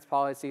insurance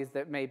policies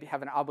that may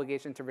have an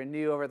obligation to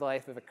renew over the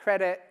life of a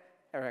credit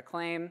or a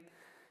claim,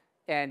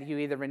 and you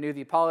either renew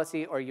the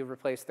policy or you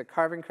replace the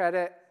carbon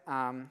credit.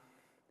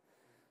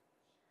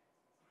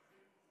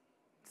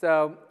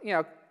 So,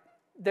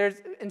 there's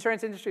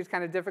insurance industry is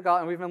kind of difficult,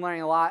 and we've been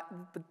learning a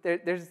lot. But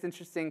there's this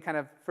interesting kind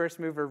of first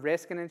mover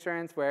risk in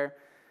insurance where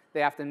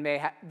they often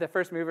the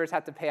first movers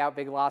have to pay out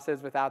big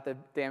losses without the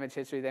damage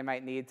history they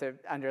might need to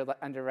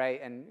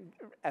underwrite and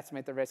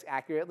estimate the risk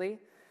accurately.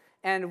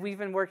 And we've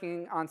been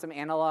working on some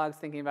analogs,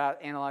 thinking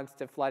about analogs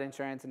to flood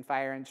insurance and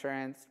fire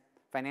insurance,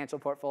 financial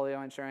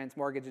portfolio insurance,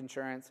 mortgage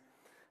insurance.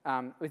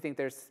 We think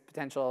there's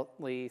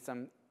potentially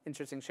some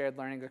interesting shared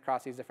learning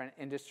across these different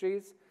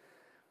industries.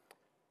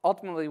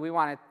 Ultimately, we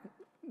want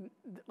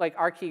to,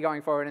 our key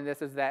going forward in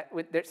this is that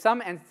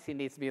some entity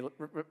needs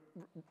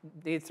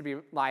to be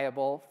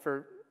liable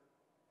for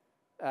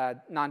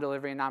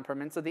non-delivery and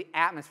non-permanent, so the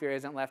atmosphere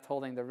isn't left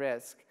holding the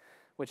risk,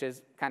 which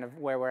is kind of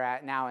where we're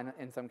at now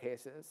in some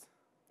cases.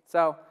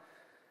 So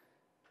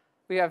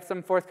we have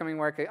some forthcoming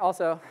work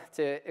also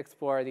to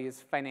explore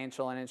these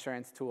financial and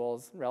insurance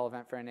tools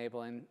relevant for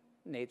enabling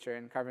nature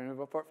and carbon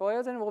removal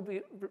portfolios, and will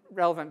be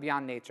relevant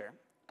beyond nature.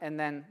 And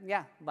then,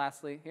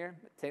 lastly here,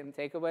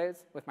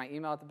 takeaways with my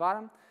email at the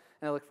bottom,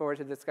 and I look forward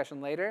to the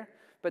discussion later.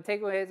 But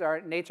takeaways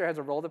are nature has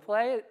a role to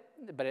play,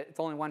 but it's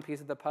only one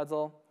piece of the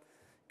puzzle.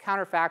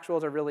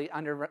 Counterfactuals are really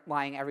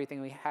underlying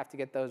everything. We have to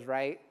get those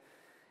right.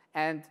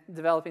 And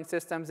developing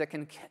systems that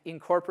can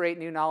incorporate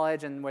new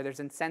knowledge and where there's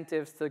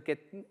incentives to get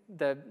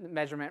the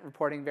measurement,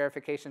 reporting,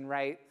 verification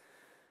right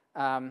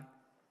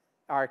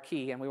are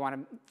key. And we want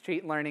to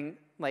treat learning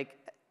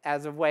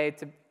as a way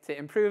to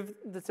improve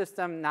the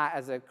system, not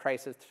as a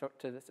crisis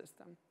to the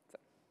system. So,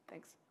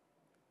 thanks.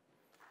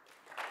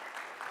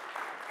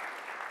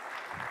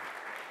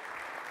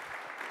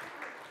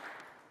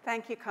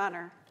 Thank you,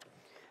 Connor.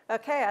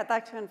 Okay, I'd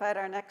like to invite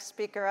our next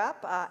speaker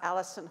up,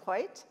 Allison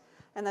Hoyt.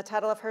 And the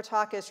title of her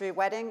talk is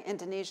Rewetting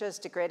Indonesia's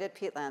Degraded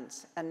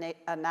Peatlands,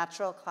 a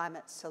Natural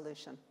Climate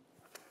Solution.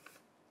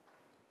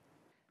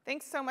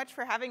 Thanks so much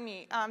for having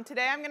me.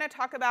 Today I'm going to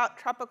talk about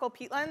tropical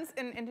peatlands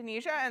in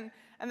Indonesia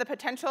and the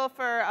potential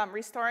for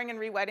restoring and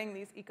rewetting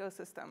these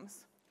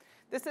ecosystems.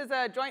 This is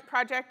a joint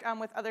project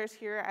with others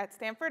here at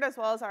Stanford, as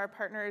well as our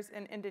partners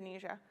in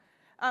Indonesia.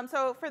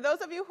 So for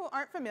those of you who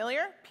aren't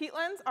familiar,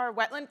 peatlands are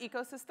wetland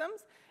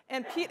ecosystems,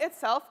 and peat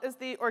itself is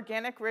the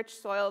organic rich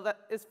soil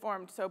that is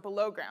formed, so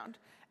below ground.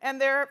 And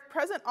they're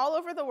present all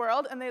over the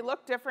world, and they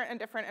look different in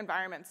different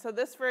environments. So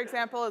this, for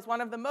example, is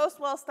one of the most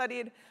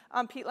well-studied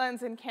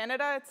peatlands in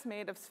Canada. It's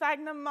made of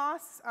sphagnum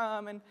moss,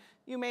 and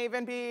you may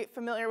even be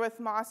familiar with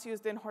moss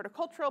used in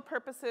horticultural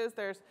purposes.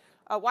 There's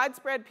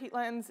widespread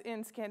peatlands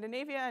in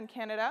Scandinavia and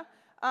Canada.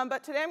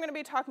 But today I'm going to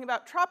be talking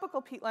about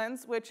tropical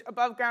peatlands, which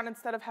above ground,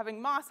 instead of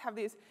having moss, have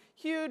these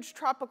huge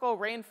tropical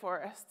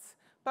rainforests.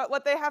 But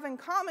what they have in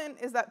common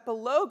is that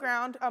below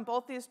ground,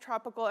 both these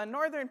tropical and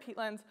northern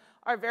peatlands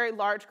are very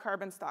large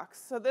carbon stocks.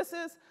 So this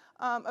is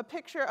a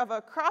picture of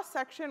a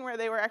cross-section where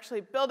they were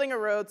actually building a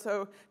road,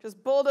 so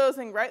just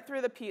bulldozing right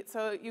through the peat,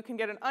 so you can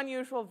get an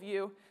unusual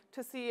view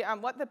to see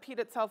what the peat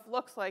itself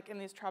looks like in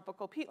these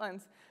tropical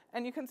peatlands.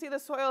 And you can see the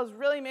soil is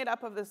really made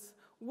up of this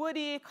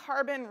woody,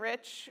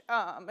 carbon-rich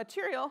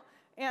material.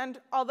 And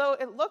although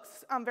it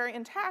looks very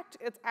intact,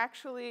 it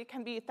actually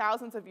can be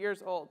thousands of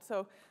years old.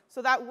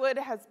 So that wood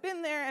has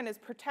been there and is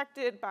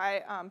protected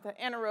by the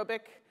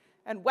anaerobic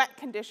and wet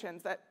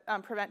conditions that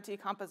prevent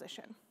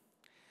decomposition.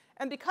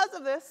 And because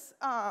of this,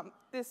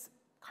 this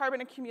carbon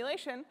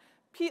accumulation,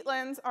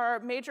 peatlands are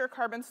major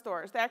carbon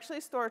stores. They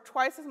actually store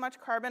twice as much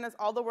carbon as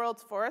all the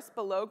world's forests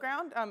below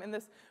ground in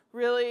this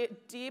really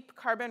deep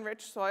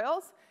carbon-rich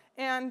soils.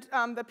 And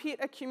the peat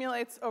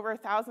accumulates over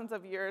thousands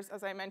of years,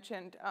 as I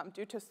mentioned,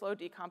 due to slow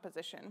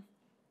decomposition.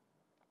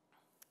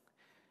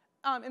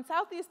 In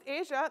Southeast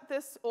Asia,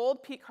 this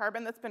old peat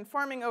carbon that's been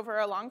forming over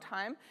a long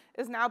time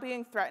is now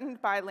being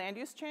threatened by land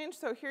use change.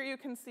 So here you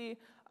can see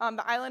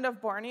the island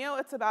of Borneo.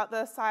 It's about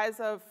the size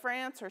of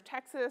France or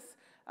Texas,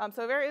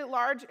 so a very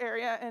large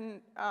area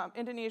in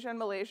Indonesia and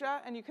Malaysia.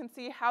 And you can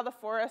see how the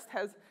forest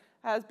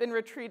has been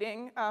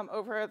retreating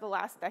over the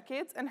last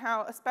decades, and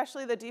how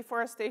especially the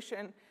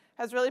deforestation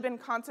has really been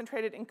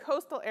concentrated in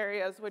coastal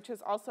areas, which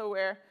is also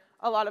where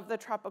a lot of the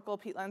tropical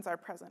peatlands are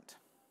present.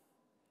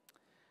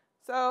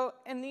 So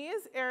in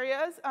these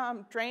areas,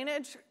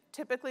 drainage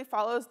typically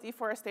follows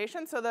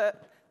deforestation. So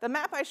the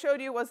map I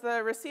showed you was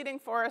the receding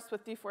forest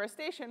with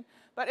deforestation,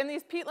 but in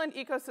these peatland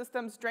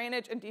ecosystems,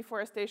 drainage and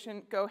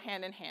deforestation go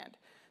hand in hand.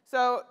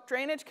 So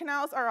drainage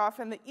canals are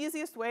often the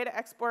easiest way to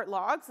export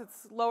logs.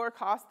 It's lower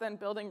cost than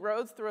building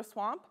roads through a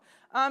swamp.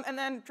 And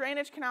then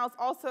drainage canals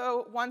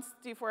also, once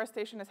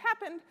deforestation has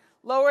happened,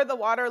 lower the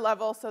water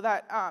level so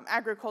that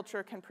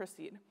agriculture can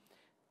proceed.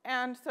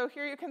 And so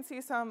here you can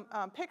see some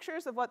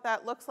pictures of what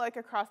that looks like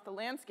across the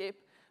landscape.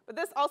 But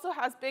this also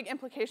has big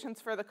implications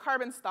for the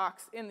carbon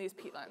stocks in these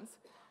peatlands.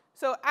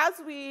 So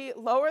as we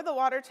lower the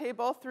water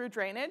table through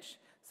drainage,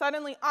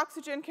 suddenly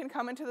oxygen can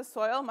come into the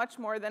soil much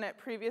more than it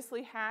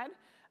previously had.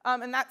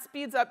 And that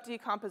speeds up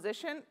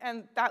decomposition,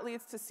 and that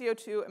leads to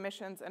CO2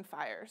 emissions and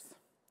fires.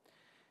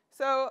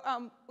 So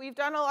we've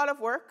done a lot of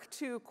work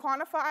to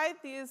quantify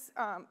these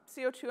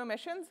CO2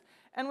 emissions,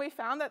 and we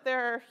found that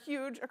they're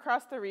huge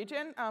across the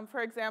region.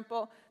 For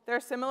example,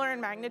 they're similar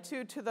in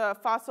magnitude to the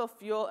fossil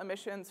fuel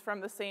emissions from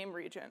the same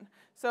region.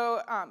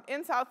 So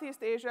in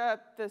Southeast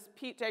Asia, this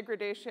peat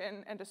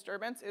degradation and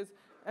disturbance is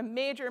a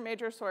major,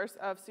 major source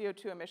of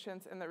CO2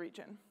 emissions in the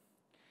region.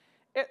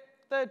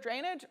 The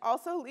drainage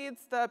also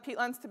leads the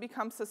peatlands to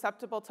become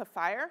susceptible to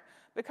fire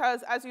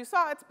because, as you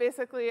saw, it's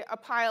basically a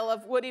pile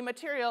of woody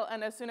material,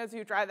 and as soon as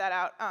you dry that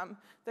out,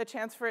 the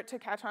chance for it to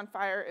catch on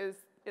fire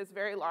is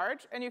very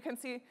large. And you can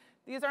see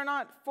these are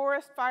not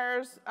forest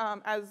fires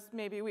as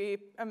maybe we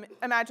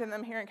imagine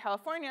them here in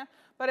California,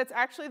 but it's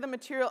actually the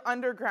material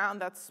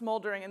underground that's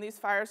smoldering, and these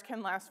fires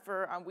can last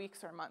for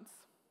weeks or months.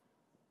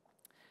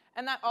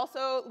 And that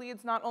also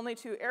leads not only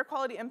to air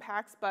quality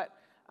impacts, but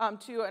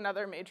to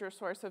another major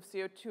source of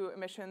CO2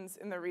 emissions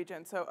in the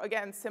region. So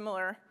again,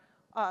 similar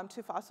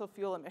to fossil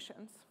fuel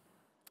emissions.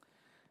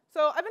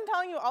 So I've been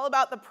telling you all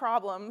about the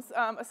problems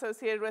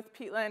associated with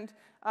peatland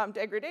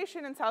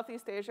degradation in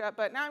Southeast Asia,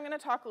 but now I'm going to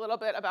talk a little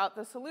bit about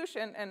the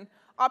solution and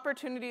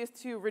opportunities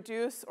to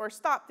reduce or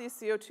stop these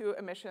CO2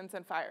 emissions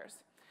and fires.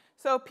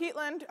 So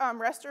peatland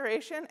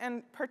restoration,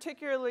 and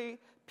particularly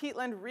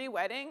peatland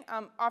rewetting,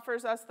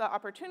 offers us the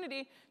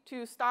opportunity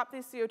to stop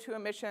these CO2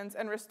 emissions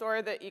and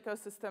restore the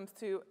ecosystems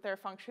to their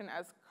function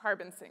as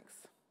carbon sinks.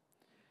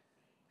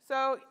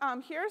 So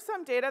here's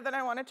some data that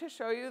I wanted to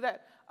show you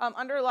that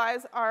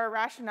underlies our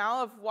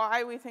rationale of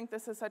why we think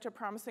this is such a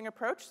promising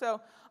approach.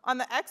 So on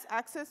the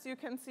x-axis, you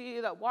can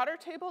see the water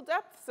table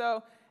depth.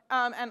 So,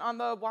 and on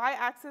the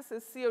y-axis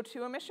is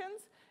CO2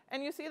 emissions.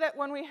 And you see that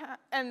when we have,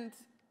 and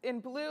in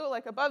blue,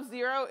 like above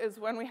 0, is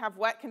when we have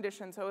wet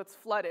conditions, so it's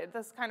flooded.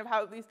 That's kind of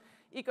how these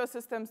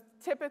ecosystems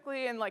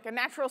typically in like a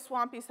natural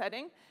swampy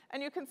setting.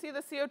 And you can see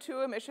the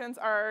CO2 emissions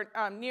are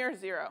near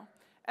 0.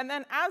 And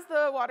then as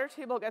the water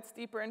table gets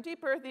deeper and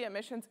deeper, the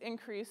emissions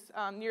increase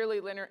nearly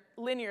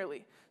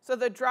linearly. So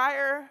the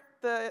drier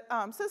the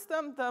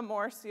system, the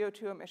more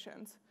CO2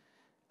 emissions.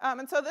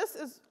 And so this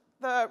is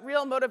the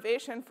real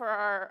motivation for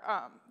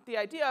our, the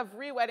idea of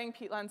rewetting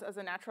peatlands as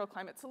a natural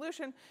climate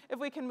solution. If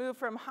we can move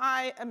from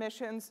high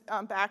emissions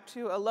back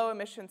to a low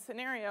emission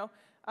scenario,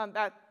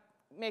 that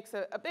makes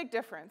a big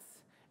difference.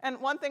 And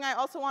one thing I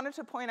also wanted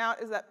to point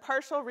out is that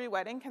partial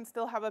rewetting can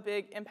still have a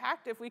big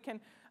impact if we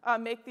can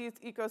make these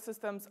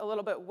ecosystems a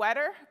little bit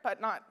wetter, but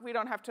we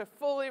don't have to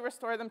fully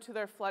restore them to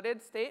their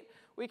flooded state.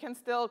 We can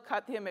still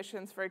cut the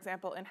emissions, for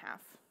example, in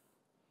half.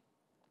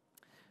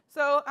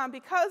 So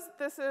because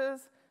this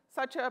is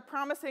such a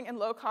promising and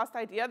low-cost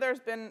idea, there's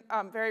been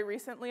very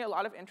recently a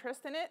lot of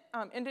interest in it.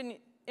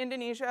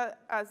 Indonesia,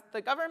 as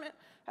the government,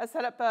 has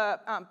set up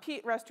a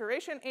peat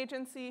restoration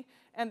agency,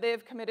 and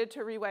they've committed to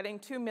rewetting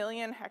 2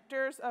 million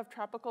hectares of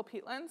tropical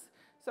peatlands,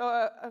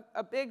 so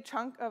a big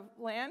chunk of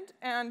land.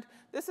 And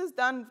this is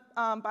done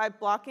by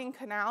blocking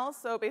canals,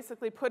 so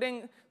basically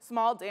putting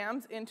small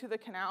dams into the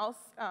canals,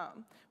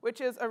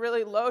 which is a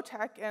really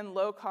low-tech and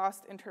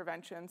low-cost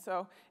intervention.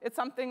 So it's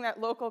something that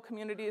local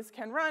communities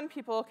can run.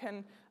 People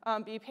can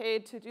be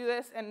paid to do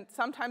this, and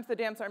sometimes the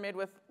dams are made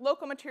with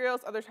local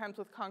materials, other times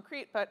with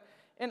concrete, but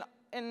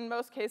in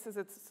most cases,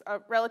 it's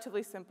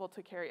relatively simple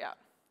to carry out.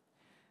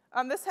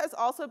 This has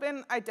also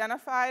been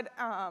identified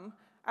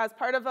as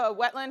part of a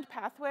wetland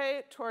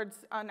pathway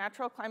towards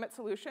natural climate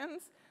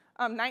solutions.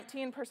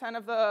 19%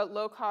 of the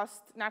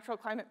low-cost natural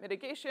climate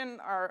mitigation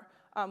are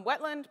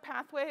wetland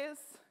pathways,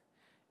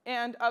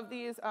 and of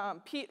these,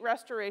 peat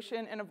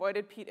restoration and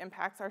avoided peat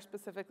impacts are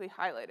specifically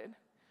highlighted.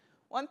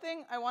 One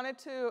thing I wanted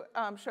to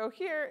show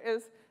here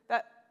is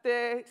that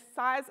the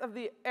size of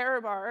the error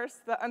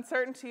bars, the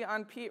uncertainty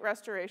on peat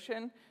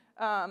restoration,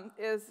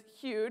 is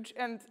huge,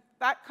 and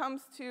that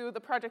comes to the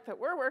project that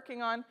we're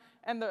working on,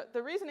 and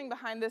the reasoning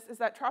behind this is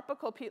that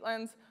tropical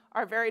peatlands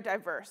are very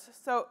diverse.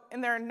 So in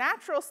their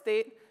natural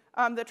state,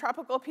 the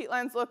tropical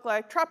peatlands look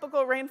like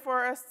tropical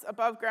rainforests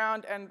above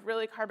ground and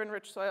really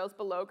carbon-rich soils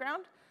below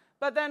ground.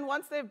 But then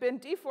once they've been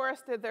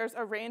deforested, there's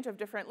a range of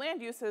different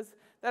land uses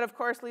that, of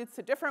course, leads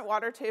to different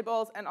water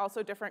tables and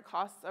also different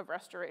costs of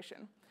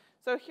restoration.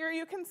 So here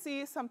you can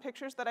see some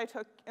pictures that I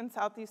took in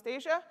Southeast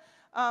Asia.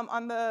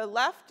 On the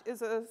left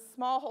is a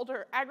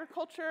smallholder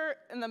agriculture.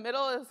 In the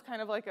middle is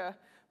kind of like a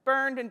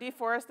burned and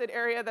deforested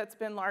area that's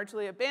been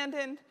largely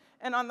abandoned,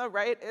 and on the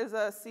right is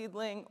a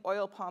seedling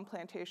oil palm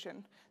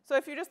plantation. So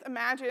if you just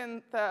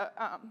imagine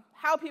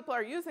how people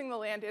are using the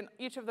land in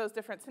each of those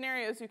different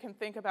scenarios, you can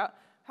think about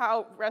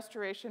how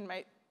restoration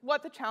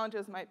what the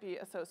challenges might be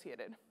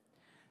associated.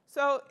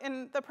 So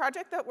in the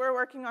project that we're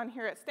working on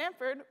here at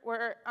Stanford,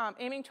 we're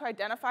aiming to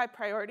identify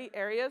priority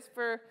areas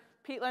for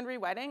peatland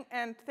rewetting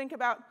and think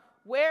about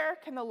where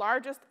can the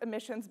largest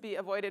emissions be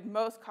avoided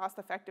most cost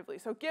effectively.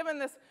 So given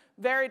this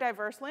very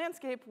diverse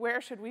landscape,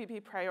 where should we be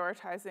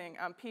prioritizing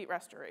peat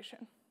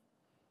restoration?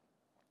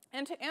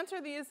 And to answer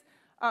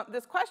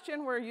this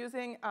question, we're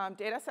using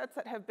data sets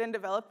that have been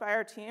developed by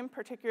our team,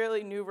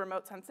 particularly new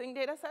remote sensing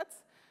data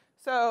sets.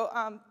 So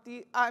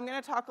I'm going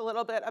to talk a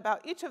little bit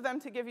about each of them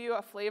to give you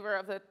a flavor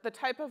of the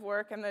type of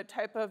work and the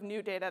type of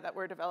new data that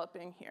we're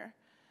developing here.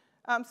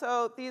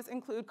 So these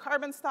include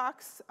carbon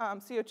stocks,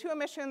 CO2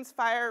 emissions,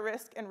 fire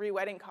risk, and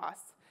rewetting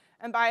costs.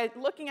 And by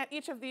looking at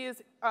each of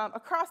these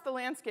across the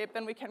landscape,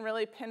 then we can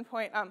really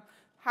pinpoint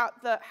how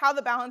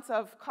the balance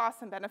of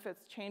costs and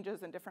benefits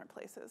changes in different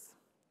places.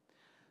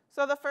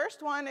 So the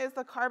first one is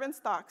the carbon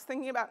stocks,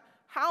 thinking about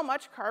how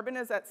much carbon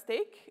is at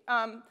stake.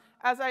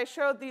 As I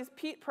showed, these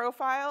peat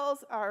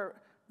profiles are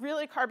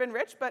really carbon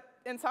rich, but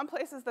in some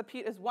places the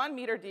peat is 1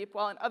 meter deep,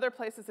 while in other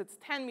places it's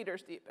 10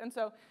 meters deep. And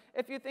so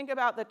if you think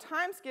about the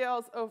time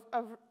scales of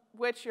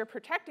which you're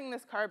protecting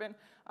this carbon,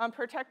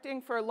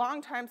 protecting for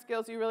long time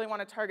scales, you really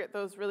want to target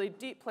those really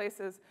deep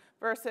places,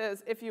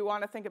 versus if you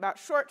want to think about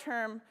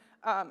short-term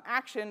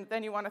action,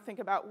 then you want to think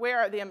about where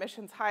are the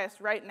emissions highest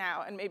right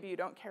now, and maybe you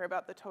don't care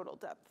about the total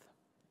depth.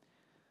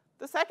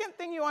 The second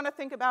thing you want to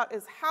think about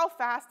is how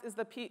fast is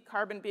the peat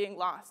carbon being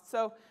lost.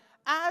 So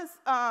as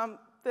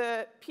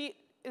the peat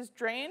is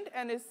drained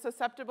and is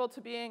susceptible to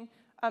being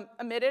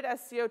emitted as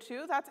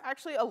CO2, that's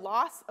actually a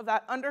loss of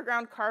that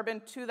underground carbon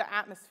to the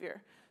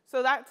atmosphere.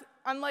 So that's,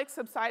 unlike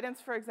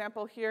subsidence, for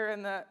example, here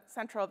in the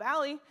Central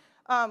Valley,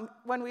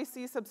 when we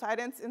see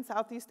subsidence in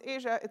Southeast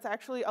Asia, it's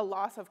actually a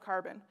loss of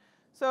carbon.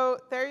 So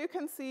there you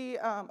can see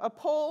a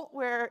pole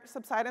where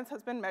subsidence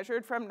has been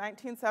measured from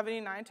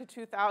 1979 to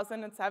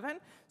 2007.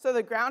 So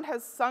the ground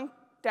has sunk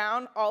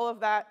down all of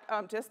that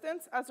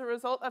distance as a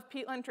result of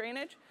peatland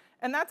drainage.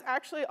 And that's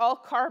actually all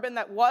carbon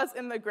that was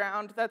in the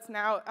ground that's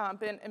now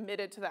been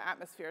emitted to the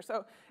atmosphere.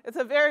 So it's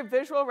a very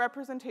visual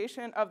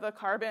representation of the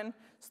carbon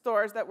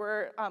stores that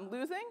we're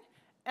losing.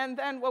 And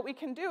then what we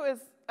can do is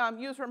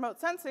use remote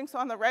sensing. So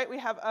on the right, we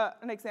have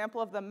an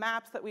example of the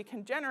maps that we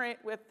can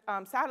generate with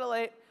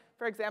satellite,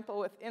 for example,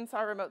 with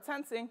INSAR remote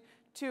sensing,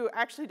 to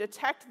actually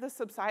detect the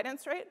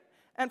subsidence rate.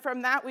 And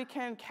from that, we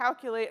can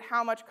calculate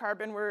how much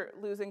carbon we're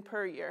losing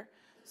per year.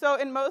 So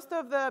in most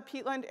of the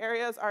peatland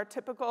areas, our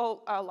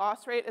typical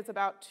loss rate is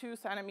about 2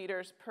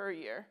 centimeters per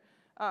year.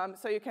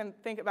 So you can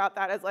think about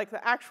that as like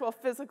the actual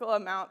physical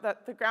amount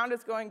that the ground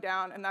is going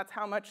down, and that's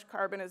how much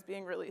carbon is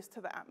being released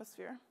to the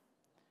atmosphere.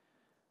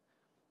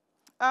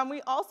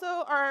 We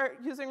also are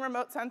using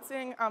remote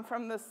sensing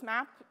from the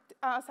SMAP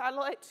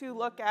satellite to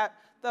look at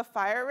the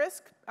fire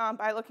risk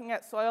by looking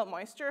at soil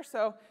moisture.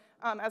 So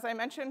as I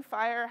mentioned,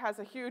 fire has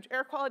a huge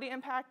air quality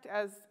impact,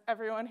 as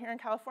everyone here in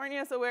California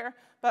is aware,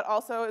 but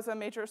also is a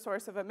major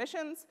source of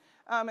emissions.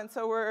 And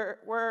so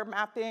we're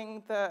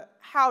mapping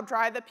how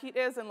dry the peat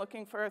is and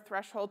looking for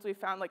thresholds. We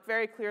found like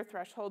very clear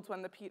thresholds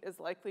when the peat is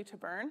likely to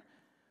burn.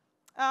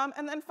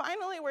 And then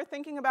finally, we're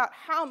thinking about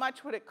how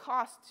much would it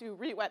cost to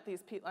re-wet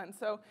these peatlands.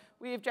 So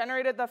we've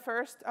generated the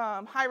first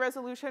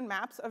high-resolution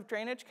maps of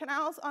drainage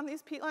canals on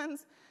these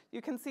peatlands.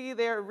 You can see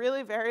they're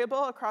really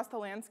variable across the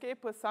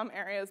landscape, with some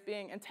areas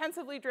being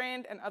intensively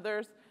drained and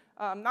others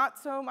not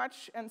so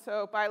much. And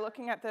so by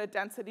looking at the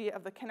density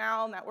of the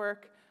canal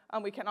network,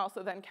 we can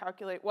also then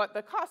calculate what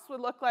the costs would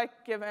look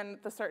like given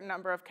the certain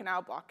number of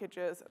canal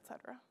blockages, et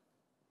cetera.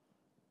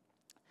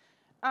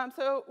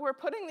 So we're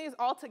putting these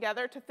all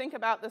together to think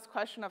about this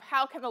question of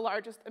how can the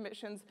largest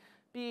emissions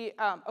be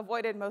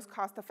avoided most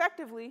cost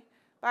effectively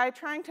by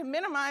trying to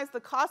minimize the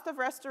cost of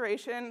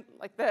restoration,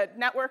 like the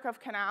network of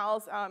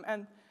canals,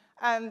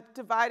 and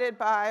divided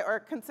by, or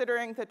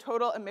considering the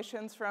total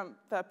emissions from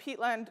the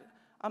peatland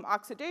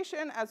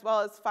oxidation as well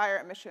as fire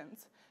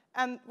emissions.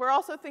 And we're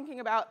also thinking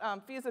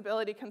about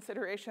feasibility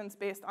considerations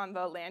based on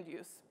the land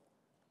use.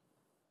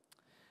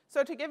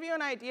 So to give you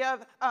an idea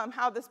of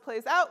how this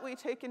plays out, we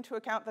take into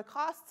account the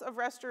costs of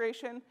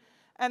restoration,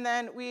 and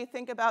then we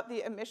think about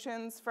the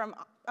emissions from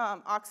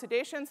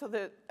oxidation, so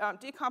the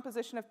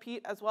decomposition of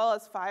peat as well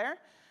as fire.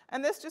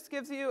 And this just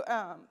gives you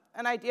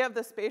an idea of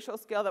the spatial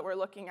scale that we're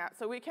looking at.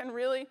 So we can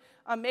really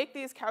make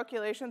these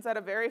calculations at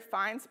a very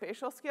fine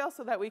spatial scale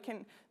so that we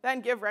can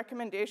then give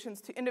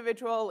recommendations to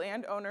individual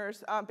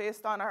landowners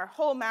based on our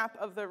whole map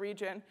of the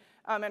region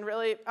and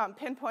really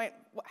pinpoint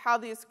how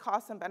these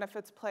costs and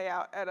benefits play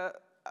out at a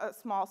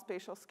small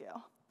spatial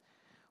scale.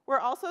 We're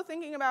also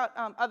thinking about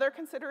other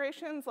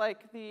considerations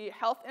like the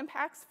health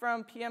impacts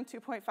from PM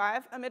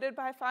 2.5 emitted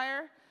by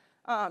fire,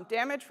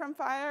 damage from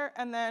fire,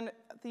 and then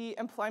the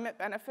employment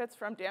benefits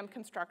from dam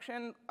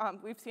construction.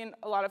 We've seen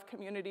a lot of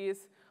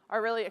communities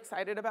are really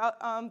excited about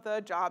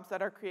the jobs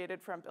that are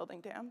created from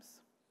building dams.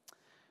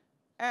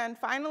 And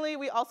finally,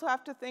 we also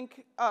have to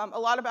think a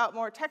lot about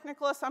more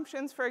technical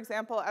assumptions. For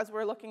example, as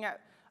we're looking at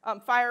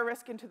fire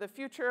risk into the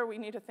future, we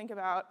need to think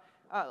about,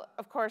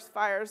 of course,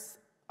 fires.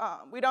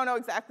 We don't know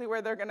exactly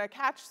where they're going to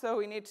catch, so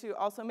we need to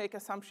also make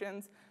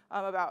assumptions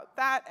about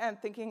that and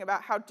thinking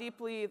about how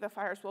deeply the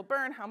fires will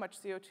burn, how much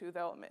CO2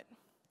 they'll emit.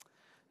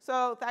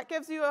 So that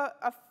gives you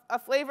a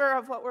flavor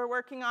of what we're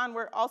working on.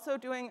 We're also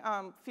doing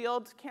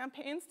field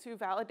campaigns to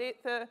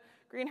validate the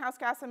greenhouse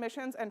gas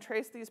emissions and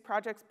trace these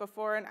projects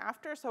before and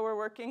after. So we're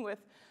working with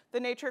the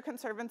Nature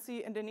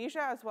Conservancy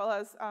Indonesia as well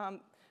as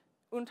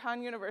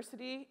Untan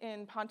University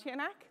in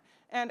Pontianak.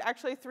 And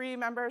actually 3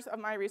 members of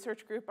my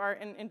research group are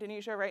in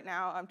Indonesia right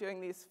now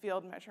doing these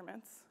field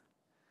measurements.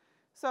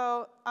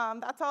 So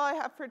that's all I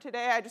have for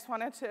today. I just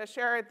wanted to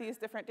share these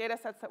different data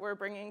sets that we're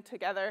bringing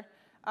together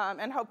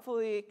and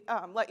hopefully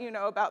let you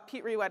know about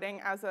peat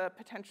rewetting as a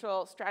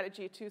potential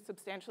strategy to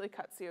substantially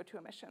cut CO2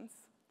 emissions.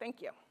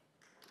 Thank you.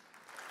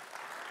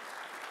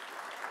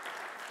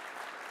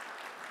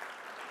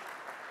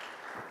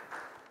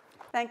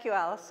 Thank you,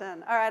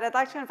 Allison. All right, I'd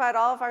like to invite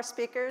all of our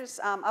speakers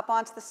up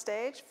onto the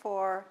stage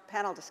for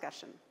panel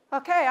discussion.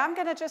 Okay, I'm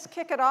going to just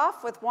kick it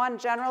off with one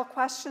general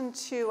question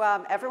to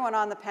everyone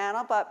on the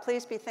panel, but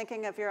please be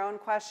thinking of your own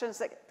questions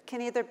that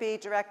can either be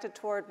directed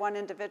toward one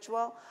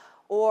individual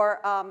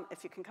or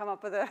if you can come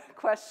up with a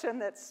question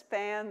that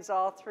spans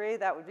all 3,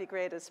 that would be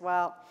great as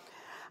well.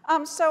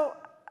 So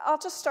I'll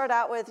just start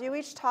out with, you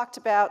each talked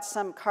about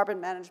some carbon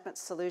management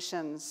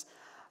solutions.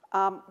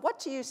 What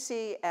do you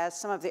see as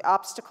some of the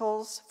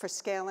obstacles for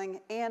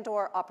scaling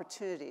and/or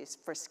opportunities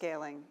for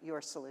scaling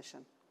your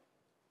solution?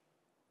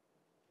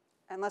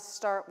 And let's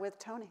start with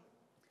Tony.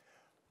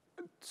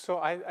 So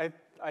I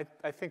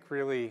think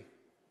really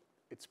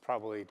it's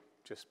probably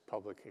just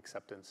public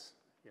acceptance.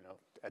 You know,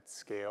 at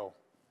scale,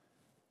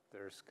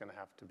 there's going to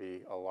have to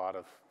be a lot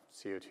of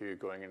CO2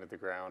 going into the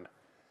ground.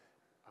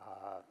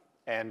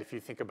 And if you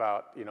think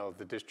about, you know,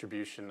 the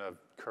distribution of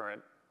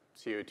current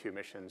CO2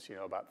 emissions, you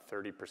know, about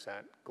 30%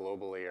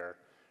 globally are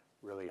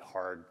really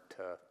hard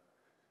to,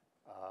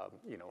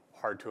 you know,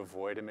 hard to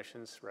avoid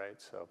emissions, right?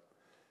 So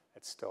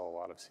it's still a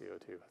lot of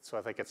CO2. So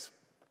I think it's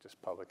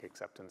just public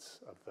acceptance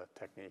of the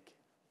technique.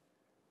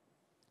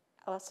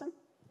 Allison?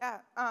 Yeah,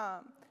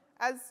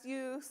 as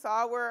you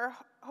saw, we're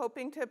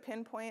hoping to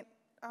pinpoint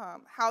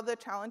how the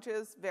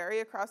challenges vary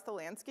across the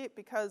landscape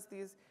because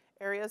these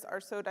areas are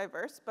so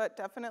diverse, but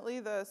definitely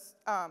the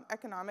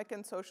economic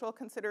and social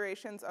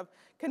considerations of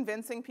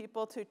convincing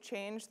people to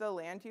change the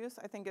land use,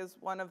 I think, is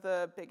one of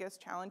the biggest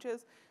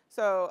challenges.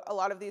 So a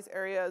lot of these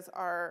areas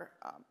are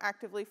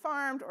actively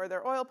farmed or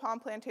they're oil palm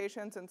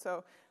plantations, and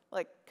so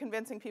like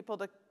convincing people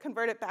to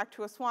convert it back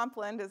to a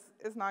swampland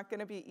is not going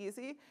to be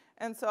easy.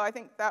 And so I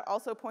think that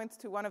also points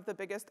to one of the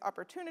biggest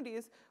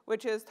opportunities,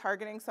 which is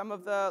targeting some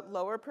of the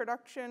lower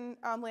production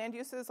land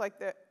uses, like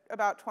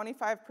about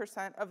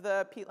 25% of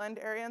the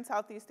peatland area in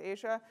Southeast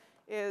Asia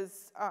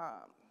is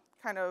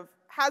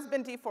has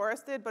been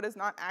deforested, but is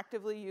not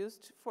actively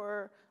used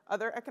for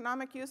other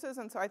economic uses.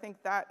 And so I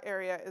think that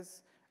area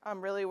is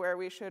really where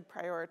we should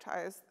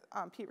prioritize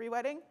peat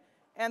rewetting.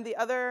 And the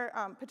other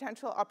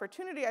potential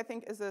opportunity, I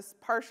think, is this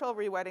partial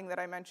rewetting that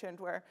I mentioned,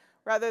 where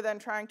rather than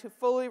trying to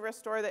fully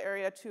restore the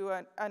area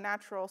to a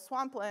natural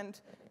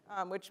swampland,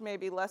 which may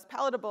be less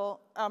palatable,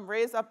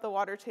 raise up the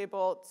water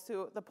table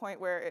to the point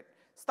where it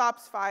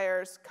stops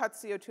fires,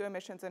 cuts CO2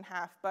 emissions in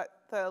half, but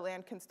the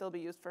land can still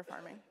be used for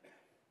farming.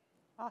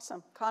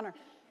 Awesome. Connor?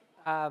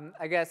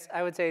 I guess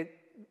I would say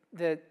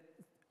the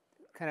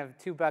kind of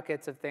 2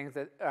 buckets of things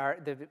that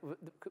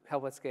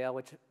help with scale,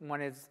 which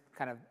one is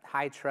kind of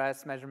high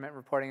trust measurement,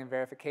 reporting, and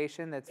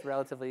verification that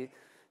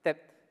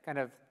kind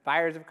of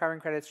buyers of carbon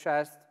credits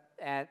trust,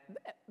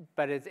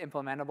 but is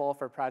implementable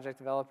for project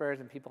developers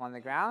and people on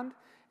the ground.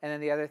 And then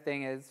the other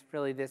thing is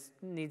really this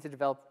needs to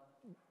develop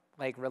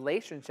like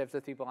relationships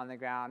with people on the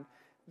ground.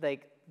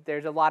 Like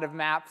there's a lot of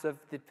maps of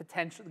the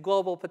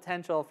global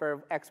potential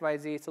for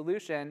XYZ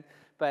solution,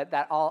 but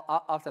that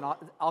often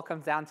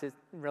comes down to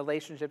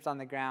relationships on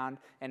the ground,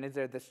 and is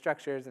there the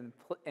structures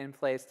in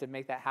place to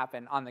make that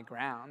happen on the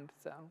ground?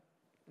 So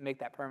make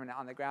that permanent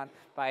on the ground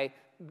by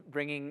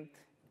bringing,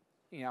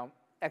 you know,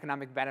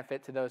 economic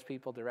benefit to those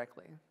people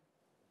directly.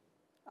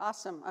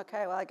 Awesome.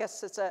 Okay, well, I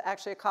guess it's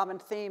actually a common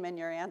theme in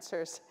your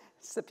answers.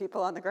 It's the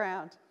people on the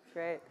ground.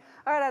 Great.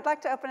 All right, I'd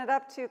like to open it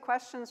up to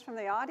questions from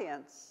the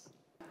audience.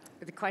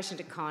 The question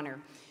to Connor.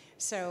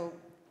 So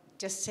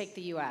just take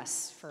the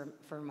U.S.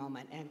 for a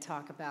moment and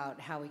talk about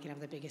how we can have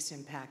the biggest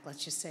impact,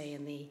 let's just say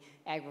in the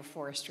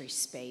agroforestry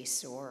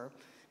space or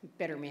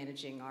better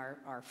managing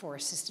our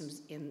forest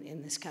systems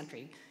in this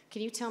country.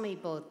 Can you tell me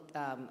both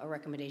a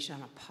recommendation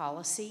on a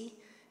policy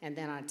and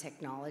then on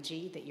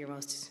technology that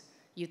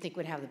you think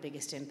would have the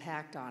biggest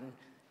impact on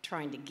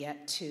trying to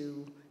get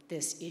to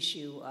this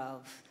issue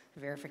of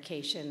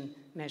verification,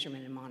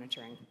 measurement, and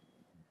monitoring?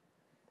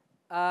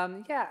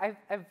 Yeah,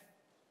 I've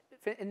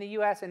in the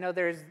U.S. I know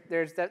there's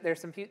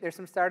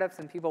some startups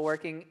and people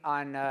working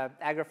on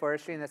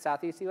agroforestry in the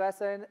Southeast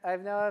U.S. I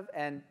know of,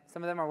 and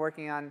some of them are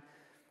working on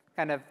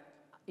kind of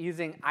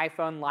using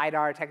iPhone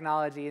LiDAR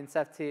technology and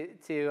stuff to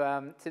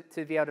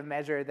be able to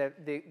measure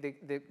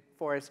the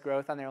forest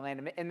growth on their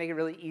land and make it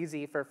really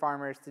easy for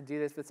farmers to do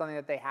this with something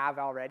that they have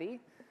already.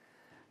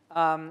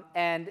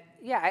 And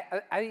yeah,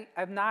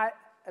 I'm not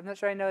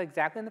sure I know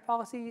exactly on the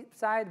policy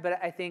side, but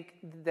I think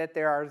that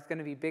there are going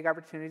to be big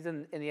opportunities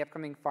in the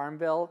upcoming Farm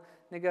Bill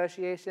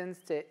negotiations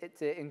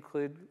to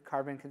include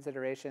carbon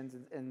considerations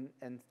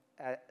and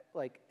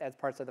like as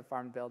parts of the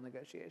Farm Bill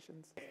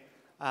negotiations.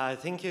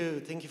 Thank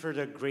you for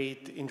the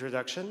great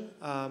introduction.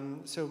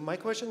 So my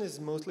question is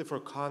mostly for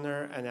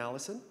Connor and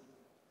Allison.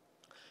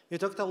 You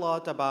talked a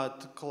lot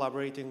about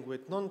collaborating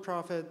with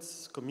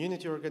nonprofits,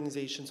 community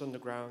organizations on the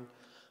ground.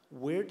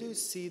 Where do you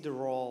see the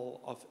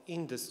role of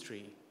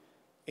industry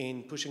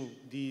in pushing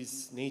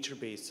these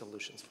nature-based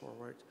solutions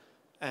forward?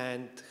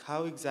 And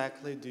how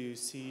exactly do you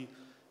see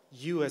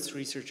you as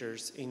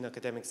researchers in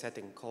academic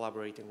setting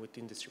collaborating with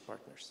industry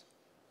partners?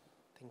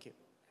 Thank you.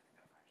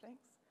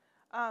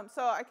 Thanks.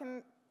 So I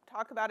can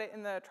talk about it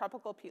in the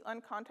tropical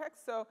peatland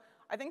context. So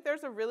I think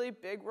there's a really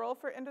big role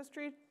for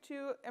industry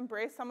to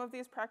embrace some of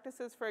these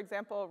practices, for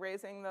example,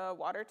 raising the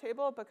water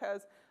table,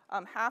 because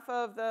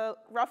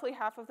roughly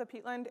half of the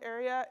peatland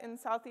area in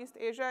Southeast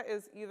Asia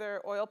is either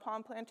oil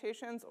palm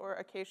plantations or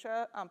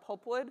acacia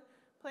pulpwood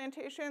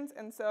plantations.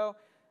 And so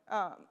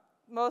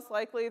most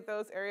likely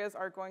those areas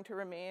are going to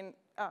remain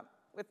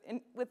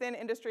within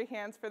industry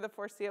hands for the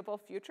foreseeable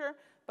future,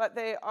 but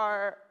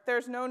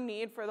there's no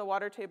need for the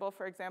water table,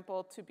 for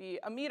example, to be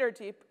a meter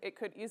deep. It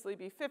could easily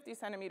be 50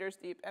 centimeters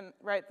deep, and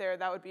right there,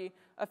 that would be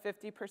a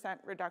 50%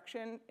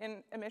 reduction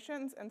in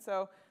emissions. And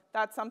so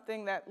that's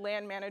something that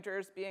land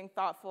managers being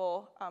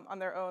thoughtful on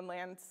their own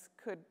lands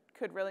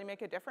could really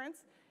make a difference.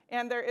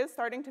 And there is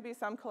starting to be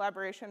some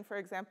collaboration. For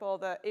example,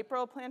 the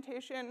April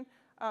plantation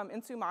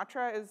in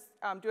Sumatra is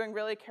doing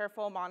really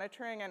careful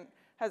monitoring and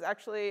has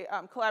actually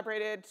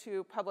collaborated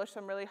to publish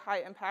some really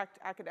high-impact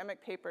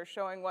academic papers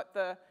showing what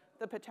the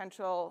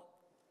potential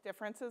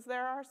differences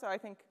there are. So I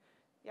think,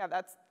 yeah,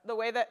 that's the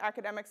way that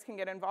academics can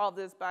get involved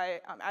is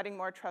by adding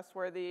more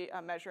trustworthy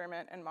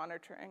measurement and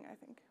monitoring, I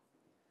think.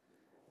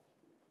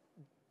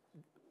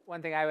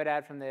 One thing I would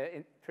add from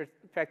the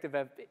perspective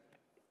of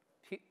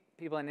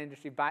people in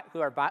industry who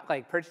are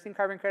purchasing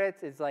carbon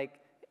credits is like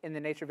in the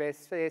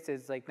nature-based space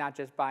is like not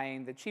just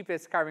buying the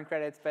cheapest carbon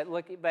credits, but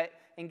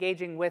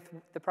engaging with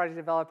the project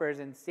developers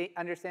and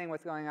understanding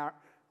what's going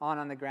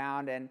on the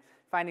ground and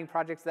finding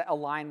projects that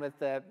align with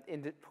the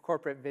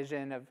corporate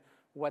vision of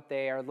what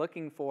they are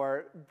looking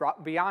for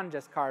beyond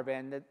just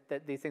carbon,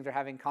 that these things are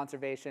having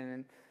conservation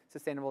and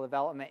sustainable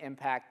development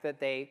impact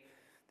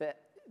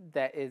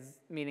that is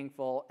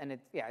meaningful. And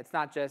it's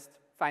not just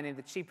finding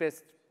the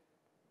cheapest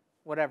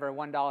whatever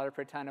 $1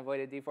 per ton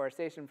avoided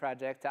deforestation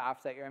project to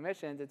offset your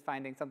emissions. It's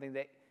finding something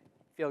that you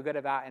feel good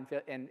about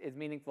and is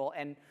meaningful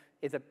and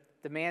is a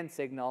demand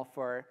signal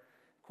for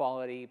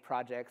quality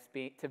projects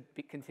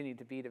continue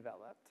to be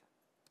developed.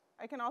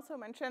 I can also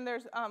mention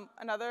there's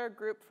another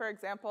group, for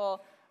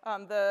example,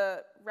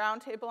 the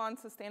Roundtable on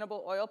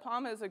Sustainable Oil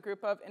Palm is a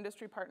group of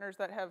industry partners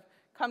that have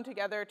come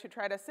together to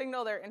try to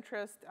signal their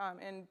interest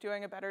in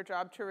doing a better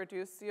job to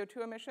reduce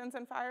CO2 emissions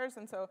and fires.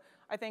 And so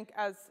I think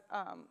as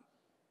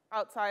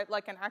outside,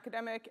 like an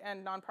academic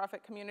and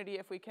nonprofit community,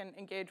 if we can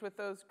engage with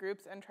those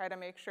groups and try to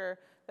make sure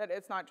that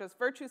it's not just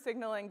virtue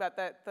signaling, but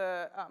that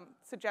the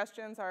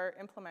suggestions are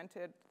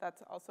implemented,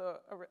 that's also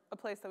a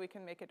place that we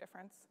can make a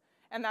difference.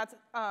 And that's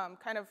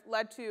kind of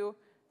led to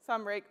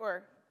some,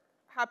 or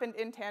happened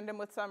in tandem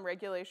with some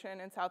regulation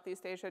in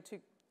Southeast Asia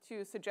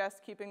to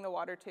suggest keeping the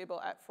water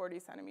table at 40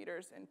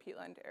 centimeters in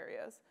peatland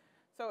areas.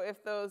 So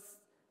if those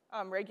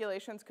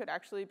regulations could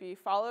actually be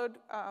followed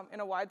in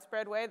a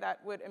widespread way,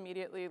 that would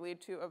immediately lead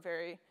to a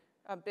very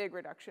big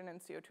reduction in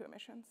CO2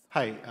 emissions.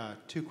 Hi,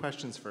 two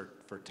questions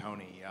for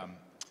Tony.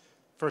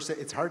 First,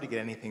 it's hard to get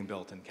anything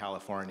built in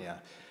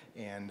California,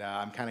 and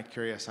I'm kind of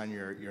curious on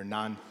your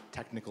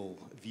non-technical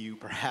view,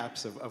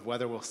 perhaps, of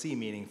whether we'll see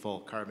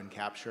meaningful carbon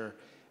capture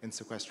and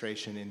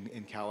sequestration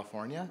in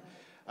California.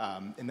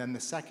 And then the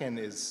second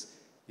is,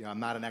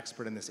 I'm not an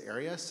expert in this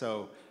area,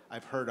 so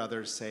I've heard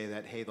others say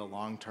that, hey, the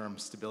long-term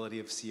stability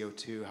of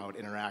CO2, how it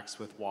interacts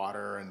with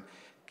water, and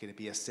can it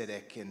be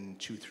acidic and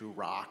chew through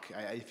rock?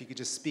 If you could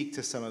just speak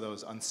to some of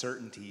those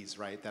uncertainties,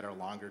 right, that are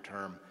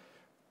longer-term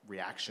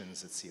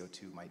reactions that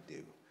CO2 might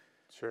do.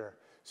 Sure.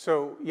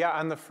 So, yeah,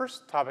 on the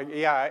first topic,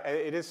 yeah,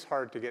 it is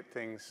hard to get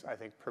things, I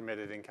think,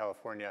 permitted in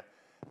California.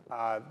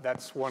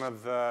 That's one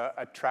of the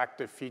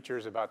attractive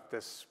features about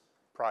this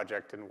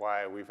project and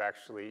why we've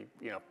actually,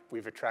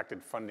 we've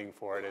attracted funding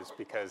for it is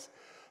because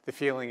the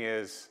feeling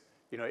is,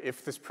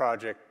 if this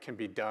project can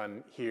be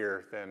done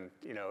here, then,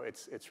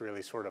 it's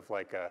really sort of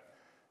like a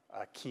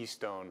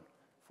keystone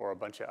for a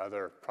bunch of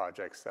other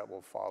projects that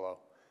will follow.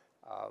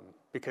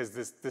 Because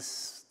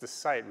this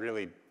site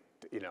really,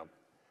 it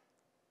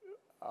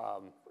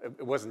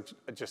wasn't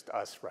just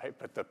us, right?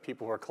 But the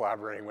people we're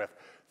collaborating with,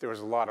 there was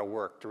a lot of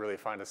work to really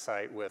find a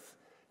site with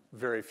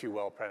very few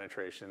well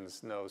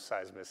penetrations, no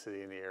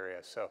seismicity in the area.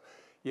 So,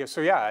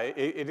 yeah,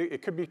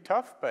 it could be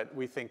tough, but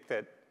we think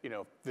that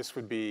this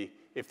would be,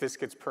 if this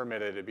gets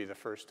permitted, it'd be the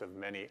first of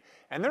many.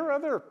 And there are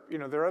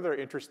other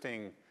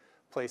interesting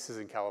places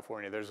in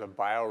California. There's a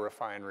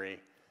biorefinery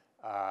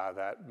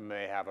that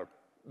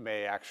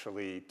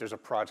there's a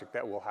project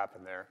that will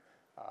happen there.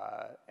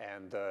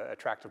 And the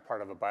attractive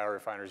part of a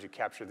biorefinery is you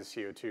capture the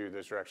CO2.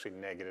 Those are actually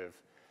negative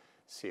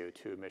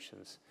CO2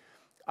 emissions.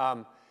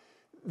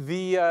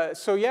 The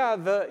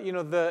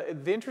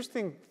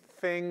interesting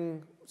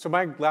thing, so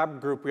my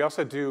lab group, we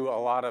also do a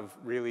lot of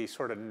really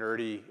sort of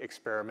nerdy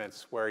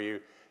experiments where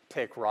you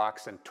take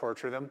rocks and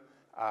torture them.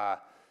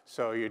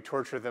 So you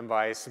torture them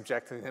by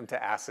subjecting them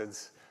to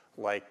acids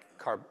like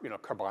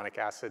carbonic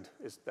acid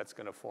that's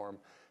going to form,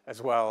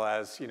 as well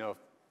as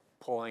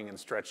pulling and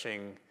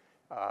stretching,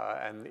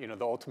 and the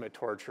ultimate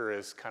torture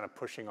is kind of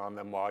pushing on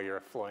them while you're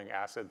flowing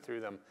acid through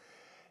them.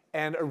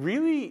 And a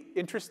really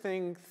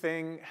interesting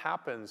thing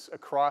happens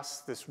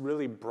across this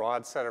really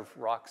broad set of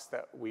rocks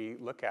that we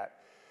look at.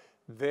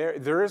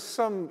 There is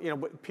some,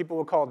 what people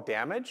will call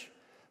damage,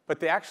 but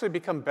they actually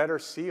become better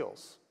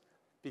seals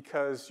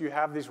because you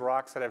have these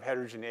rocks that have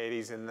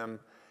heterogeneities in them,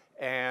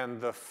 and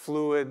the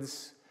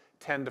fluids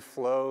tend to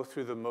flow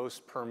through the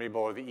most permeable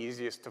or the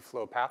easiest to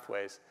flow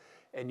pathways,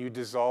 and you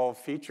dissolve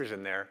features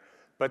in there.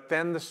 But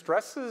then the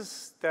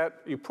stresses that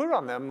you put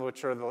on them,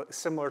 which are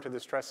similar to the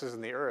stresses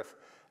in the Earth,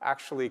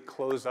 actually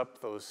close up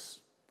those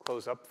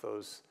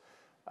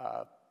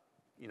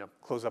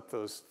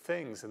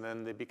things, and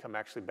then they become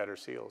actually better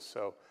seals.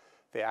 So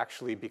they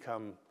actually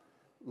become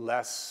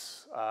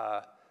less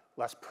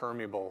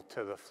permeable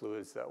to the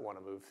fluids that want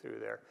to move through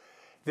there.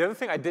 The other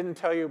thing I didn't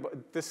tell you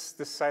about this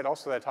site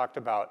also that I talked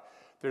about,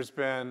 there's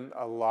been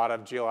a lot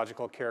of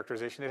geological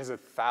characterization. It has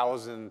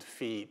 1,000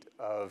 feet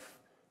of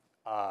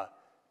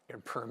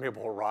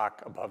impermeable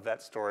rock above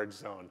that storage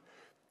zone.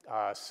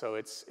 So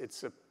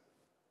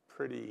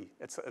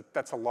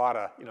that's a lot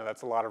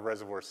of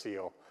reservoir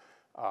seal.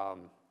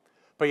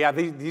 But yeah,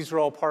 these are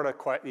all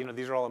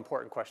these are all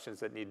important questions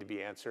that need to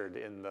be answered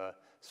in the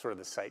sort of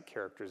the site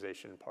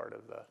characterization part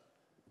of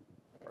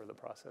the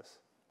process.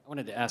 I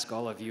wanted to ask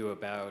all of you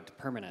about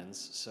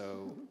permanence.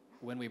 So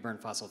when we burn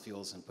fossil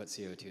fuels and put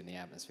CO2 in the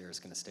atmosphere, it's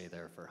going to stay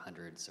there for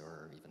hundreds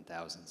or even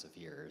thousands of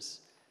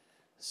years.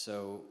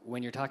 So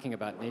when you're talking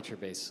about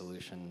nature-based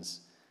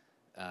solutions,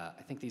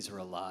 I think these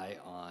rely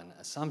on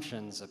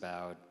assumptions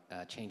about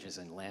changes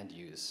in land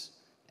use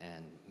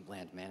and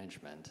land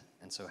management.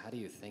 And so how do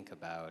you think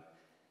about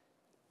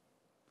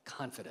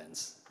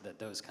confidence that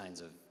those kinds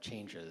of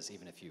changes,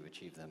 even if you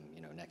achieve them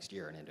next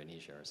year in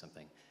Indonesia or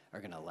something, are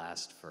going to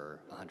last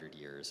for 100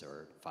 years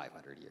or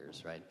 500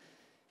 years, right?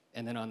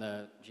 And then on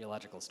the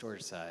geological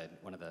storage side,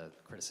 one of the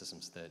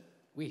criticisms that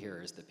we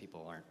hear is that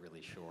people aren't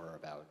really sure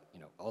about,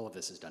 all of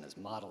this is done as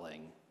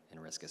modeling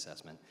and risk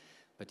assessment,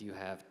 but do you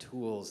have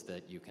tools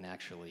that you can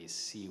actually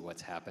see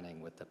what's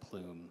happening with the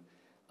plume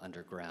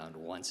underground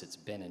once it's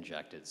been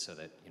injected so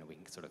that we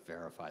can sort of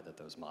verify that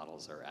those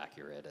models are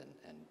accurate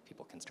and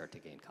people can start to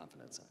gain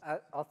confidence in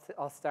it?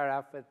 I'll start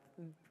off with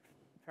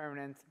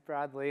permanence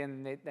broadly,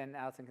 and then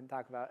Allison can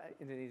talk about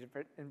Indonesia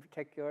in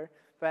particular.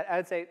 But I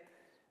would say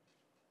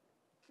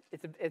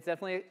it's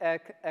definitely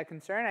a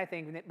concern, I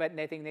think, but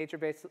I think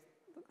nature-based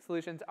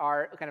solutions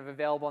are kind of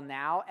available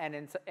now, and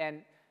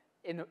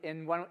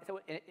in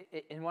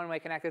one way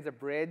can act as a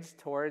bridge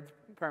towards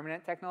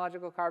permanent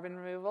technological carbon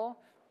removal,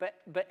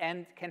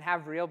 and can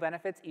have real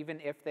benefits even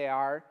if they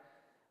are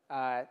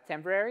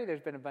temporary.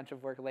 There's been a bunch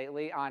of work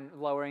lately on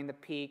lowering the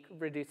peak,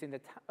 reducing the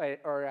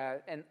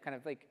and kind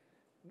of like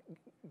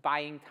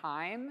buying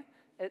time,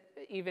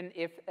 even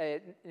if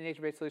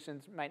nature-based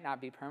solutions might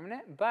not be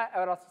permanent. But I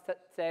would also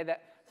say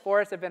that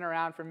forests have been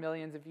around for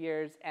millions of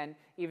years, and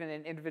even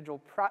an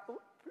individual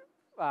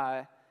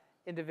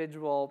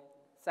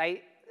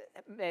site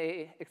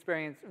may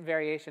experience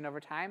variation over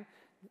time.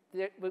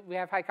 We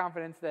have high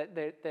confidence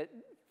that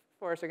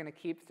forests are going to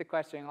keep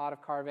sequestering a lot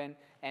of carbon,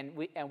 and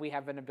we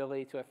have an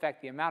ability to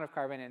affect the amount of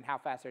carbon and how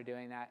fast they're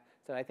doing that.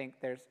 So I think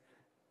there's,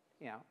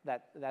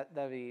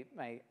 that'll be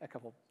a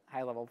couple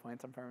high-level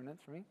points on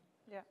permanence for me.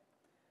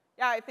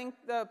 Yeah, I think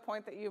the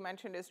point that you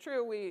mentioned is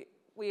true.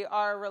 We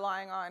are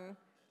relying on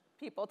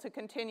people to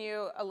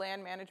continue a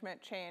land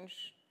management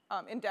change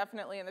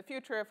indefinitely in the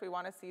future if we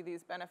want to see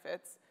these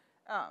benefits.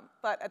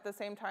 But at the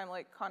same time,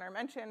 like Connor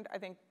mentioned, I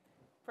think,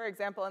 for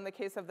example, in the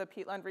case of the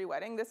peatland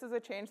rewetting, this is a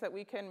change that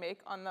we can make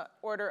on the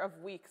order of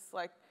weeks.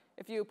 Like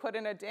if you put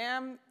in a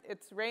dam,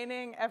 it's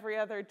raining every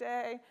other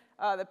day,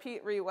 the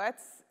peat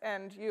re-wets,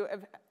 and you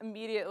have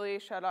immediately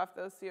shut off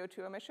those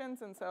CO2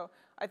 emissions. And so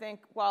I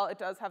think while it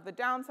does have the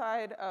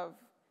downside of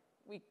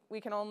we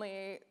can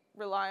only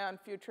rely on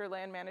future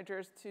land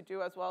managers to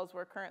do as well as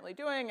we're currently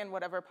doing, and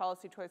whatever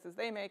policy choices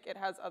they make, it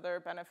has other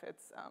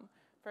benefits.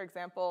 For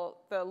example,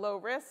 the low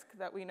risk,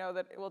 that we know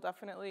that it will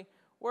definitely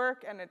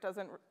work, and it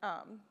doesn't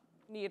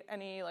need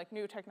any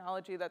new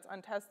technology that's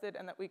untested,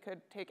 and that we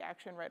could take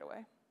action right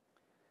away.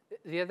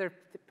 The other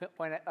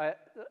point I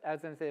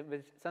was going to say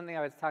was something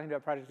I was talking to a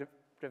project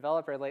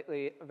developer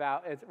lately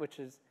about, which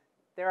is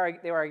they were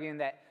arguing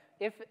that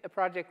if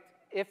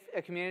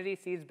a community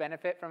sees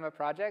benefit from a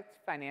project,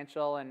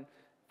 financial and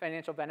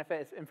financial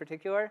benefit in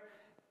particular,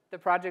 the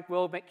project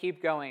will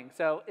keep going.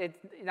 So it's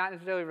not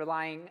necessarily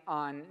relying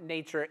on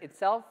nature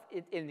itself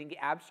in the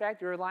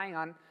abstract. You're relying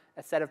on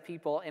a set of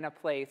people in a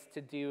place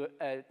to do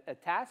a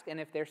task, and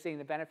if they're seeing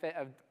the benefit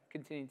of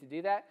continuing to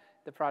do that,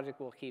 the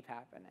project will keep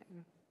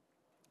happening.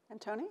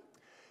 And Tony?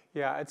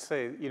 Yeah, I'd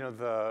say,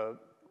 the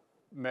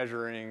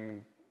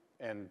measuring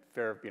and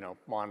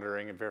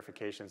monitoring and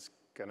verification is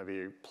going to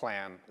be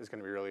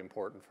really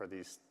important for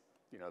these,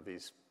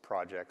 these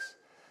projects.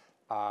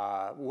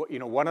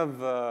 One of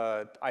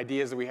the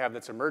ideas that we have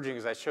that's emerging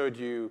is I showed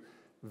you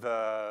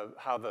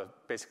how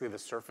basically the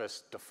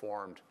surface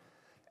deformed,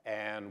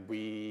 and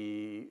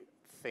we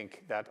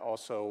think that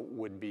also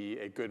would be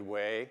a good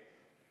way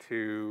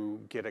to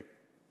get a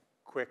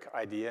quick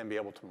idea and be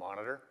able to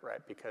monitor,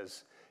 right?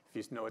 Because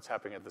if you know what's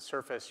happening at the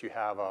surface, you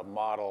have a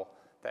model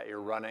that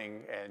you're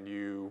running, and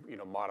you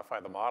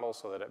modify the model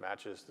so that it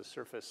matches the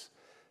surface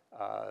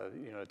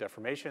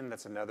deformation.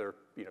 That's another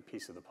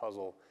piece of the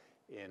puzzle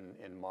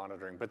in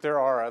monitoring. But there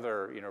are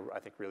other I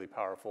think really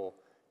powerful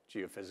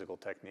geophysical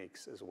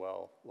techniques as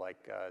well,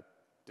 like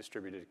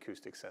distributed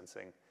acoustic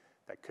sensing,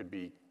 that could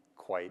be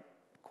quite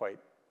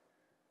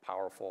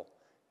powerful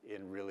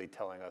in really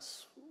telling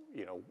us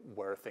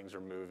where things are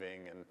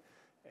moving and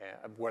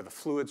where the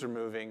fluids are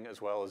moving,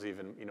 as well as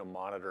even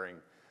monitoring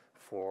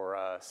for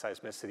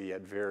seismicity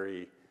at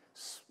very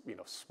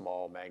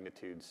small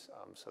magnitudes,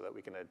 so that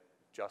we can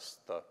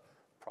adjust the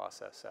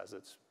process as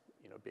it's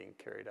being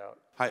carried out.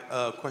 Hi,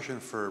 question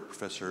for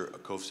Professor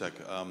Kovscek.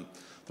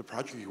 The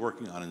project you're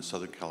working on in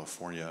Southern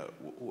California,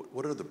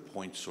 what are the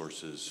point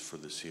sources for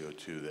the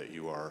CO2 that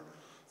you are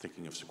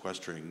thinking of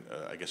sequestering?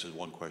 I guess is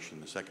one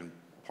question. The second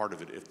part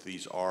of it, if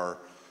these are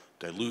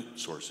dilute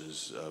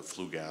sources,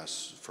 flue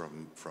gas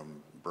from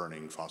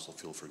burning fossil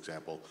fuel, for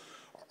example,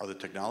 are the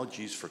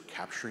technologies for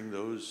capturing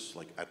those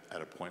like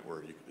at a point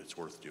where it's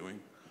worth doing?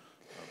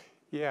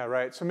 Yeah,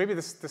 right. So maybe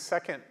the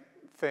second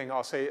thing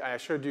I'll say, I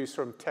showed you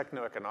some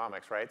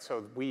techno-economics, right?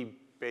 So we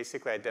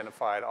basically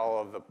identified all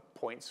of the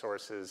point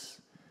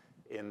sources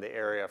in the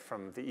area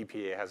from the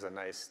EPA has a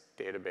nice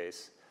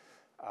database.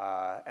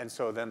 And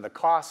so then the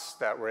costs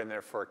that were in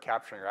there for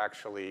capturing are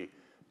actually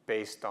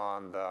based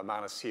on the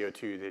amount of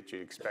CO2 that you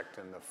expect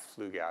in the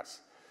flue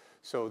gas.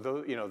 So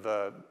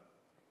the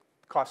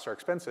costs are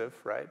expensive,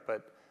 right?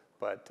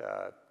 But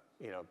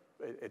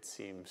it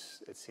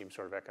seems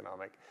sort of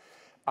economic.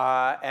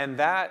 And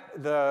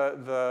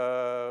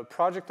the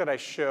project that I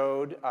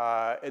showed,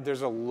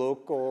 there's a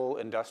local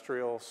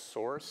industrial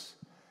source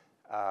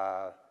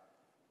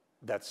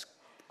that's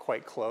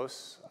quite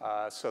close,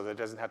 so there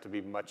doesn't have to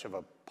be much of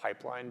a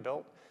pipeline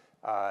built.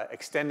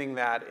 Extending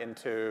that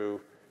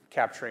into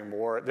capturing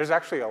more, there's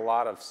actually a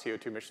lot of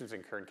CO2 emissions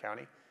in Kern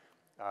County.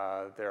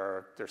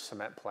 There's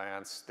cement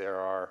plants, there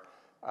are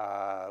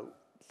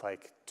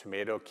like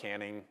tomato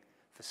canning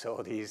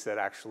facilities that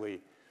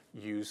actually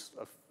use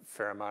a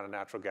fair amount of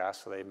natural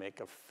gas, so they make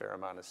a fair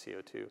amount of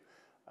CO2.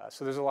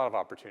 So there's a lot of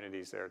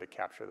opportunities there to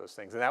capture those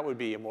things. And that would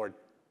be a more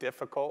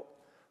difficult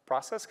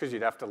process because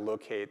you'd have to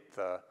locate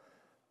the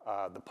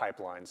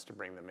pipelines to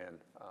bring them in.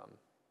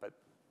 But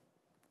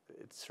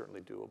it's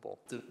certainly doable.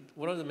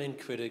 One of the main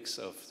critics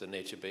of the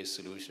nature-based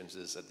solutions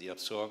is that the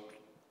absorbed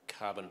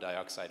carbon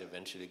dioxide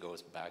eventually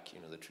goes back.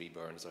 The tree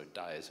burns or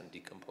dies and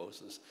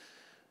decomposes.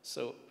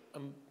 So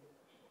I'm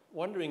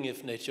wondering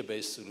if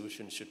nature-based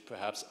solutions should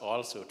perhaps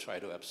also try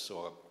to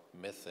absorb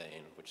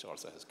methane, which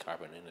also has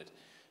carbon in it,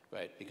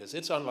 right? Because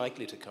it's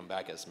unlikely to come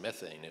back as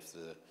methane if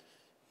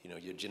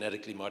your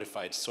genetically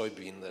modified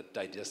soybean that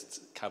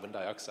digests carbon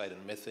dioxide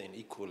and methane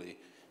equally,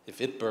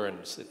 if it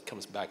burns, it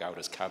comes back out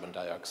as carbon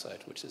dioxide,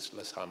 which is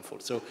less harmful.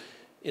 So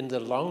in the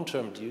long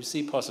term, do you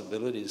see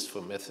possibilities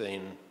for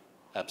methane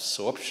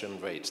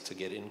absorption rates to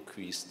get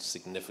increased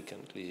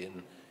significantly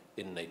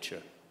in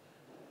nature?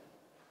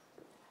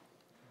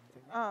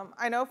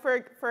 I know,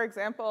 for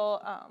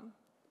example,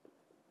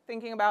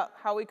 thinking about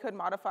how we could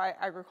modify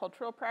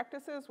agricultural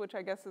practices, which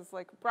I guess is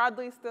like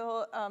broadly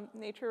still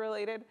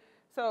nature-related.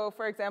 So,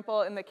 for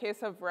example, in the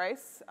case of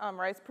rice,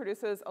 rice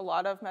produces a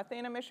lot of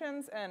methane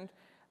emissions, and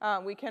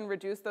we can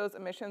reduce those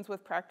emissions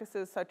with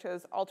practices such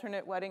as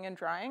alternate wetting and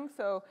drying.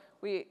 So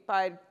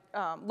by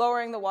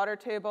lowering the water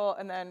table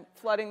and then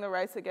flooding the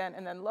rice again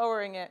and then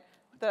lowering it,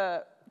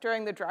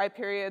 during the dry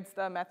periods,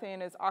 the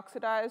methane is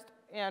oxidized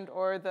and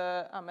or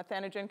the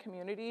methanogen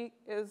community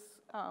is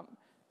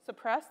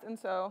suppressed. And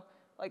so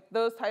like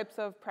those types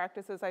of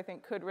practices, I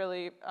think, could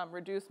really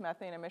reduce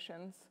methane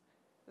emissions.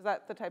 Is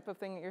that the type of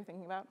thing that you're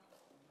thinking about?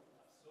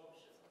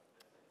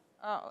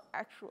 Oh,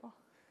 actual.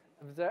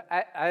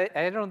 I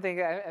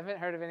haven't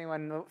heard of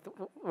anyone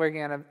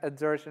working on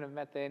absorption of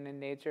methane in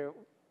nature.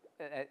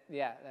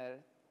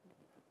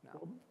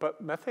 No.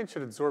 But methane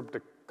should absorb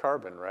the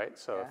carbon, right?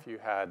 So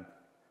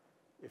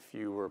if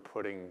you were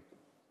putting,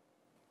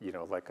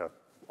 like a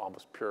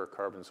almost pure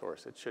carbon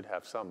source, it should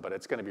have some, but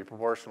it's going to be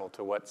proportional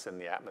to what's in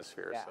the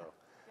atmosphere. So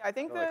I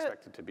think I don't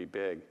expect it to be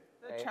big.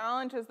 The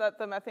challenge is that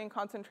the methane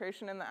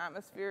concentration in the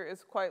atmosphere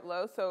is quite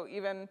low. So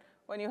even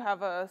when you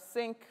have a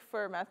sink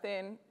for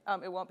methane,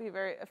 it won't be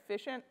very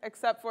efficient,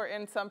 except for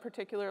in some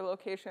particular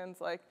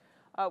locations like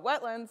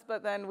wetlands,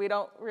 but then we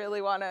don't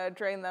really want to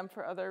drain them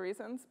for other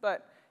reasons.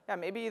 But yeah,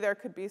 maybe there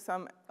could be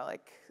some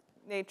like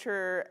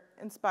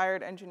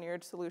nature-inspired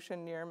engineered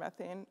solution near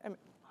methane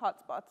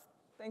hotspots.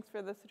 Thanks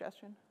for the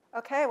suggestion.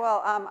 Okay,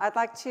 well, I'd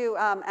like to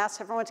ask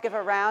everyone to give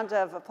a round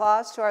of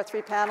applause to our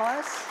three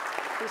panelists,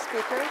 three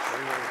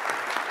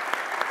speakers.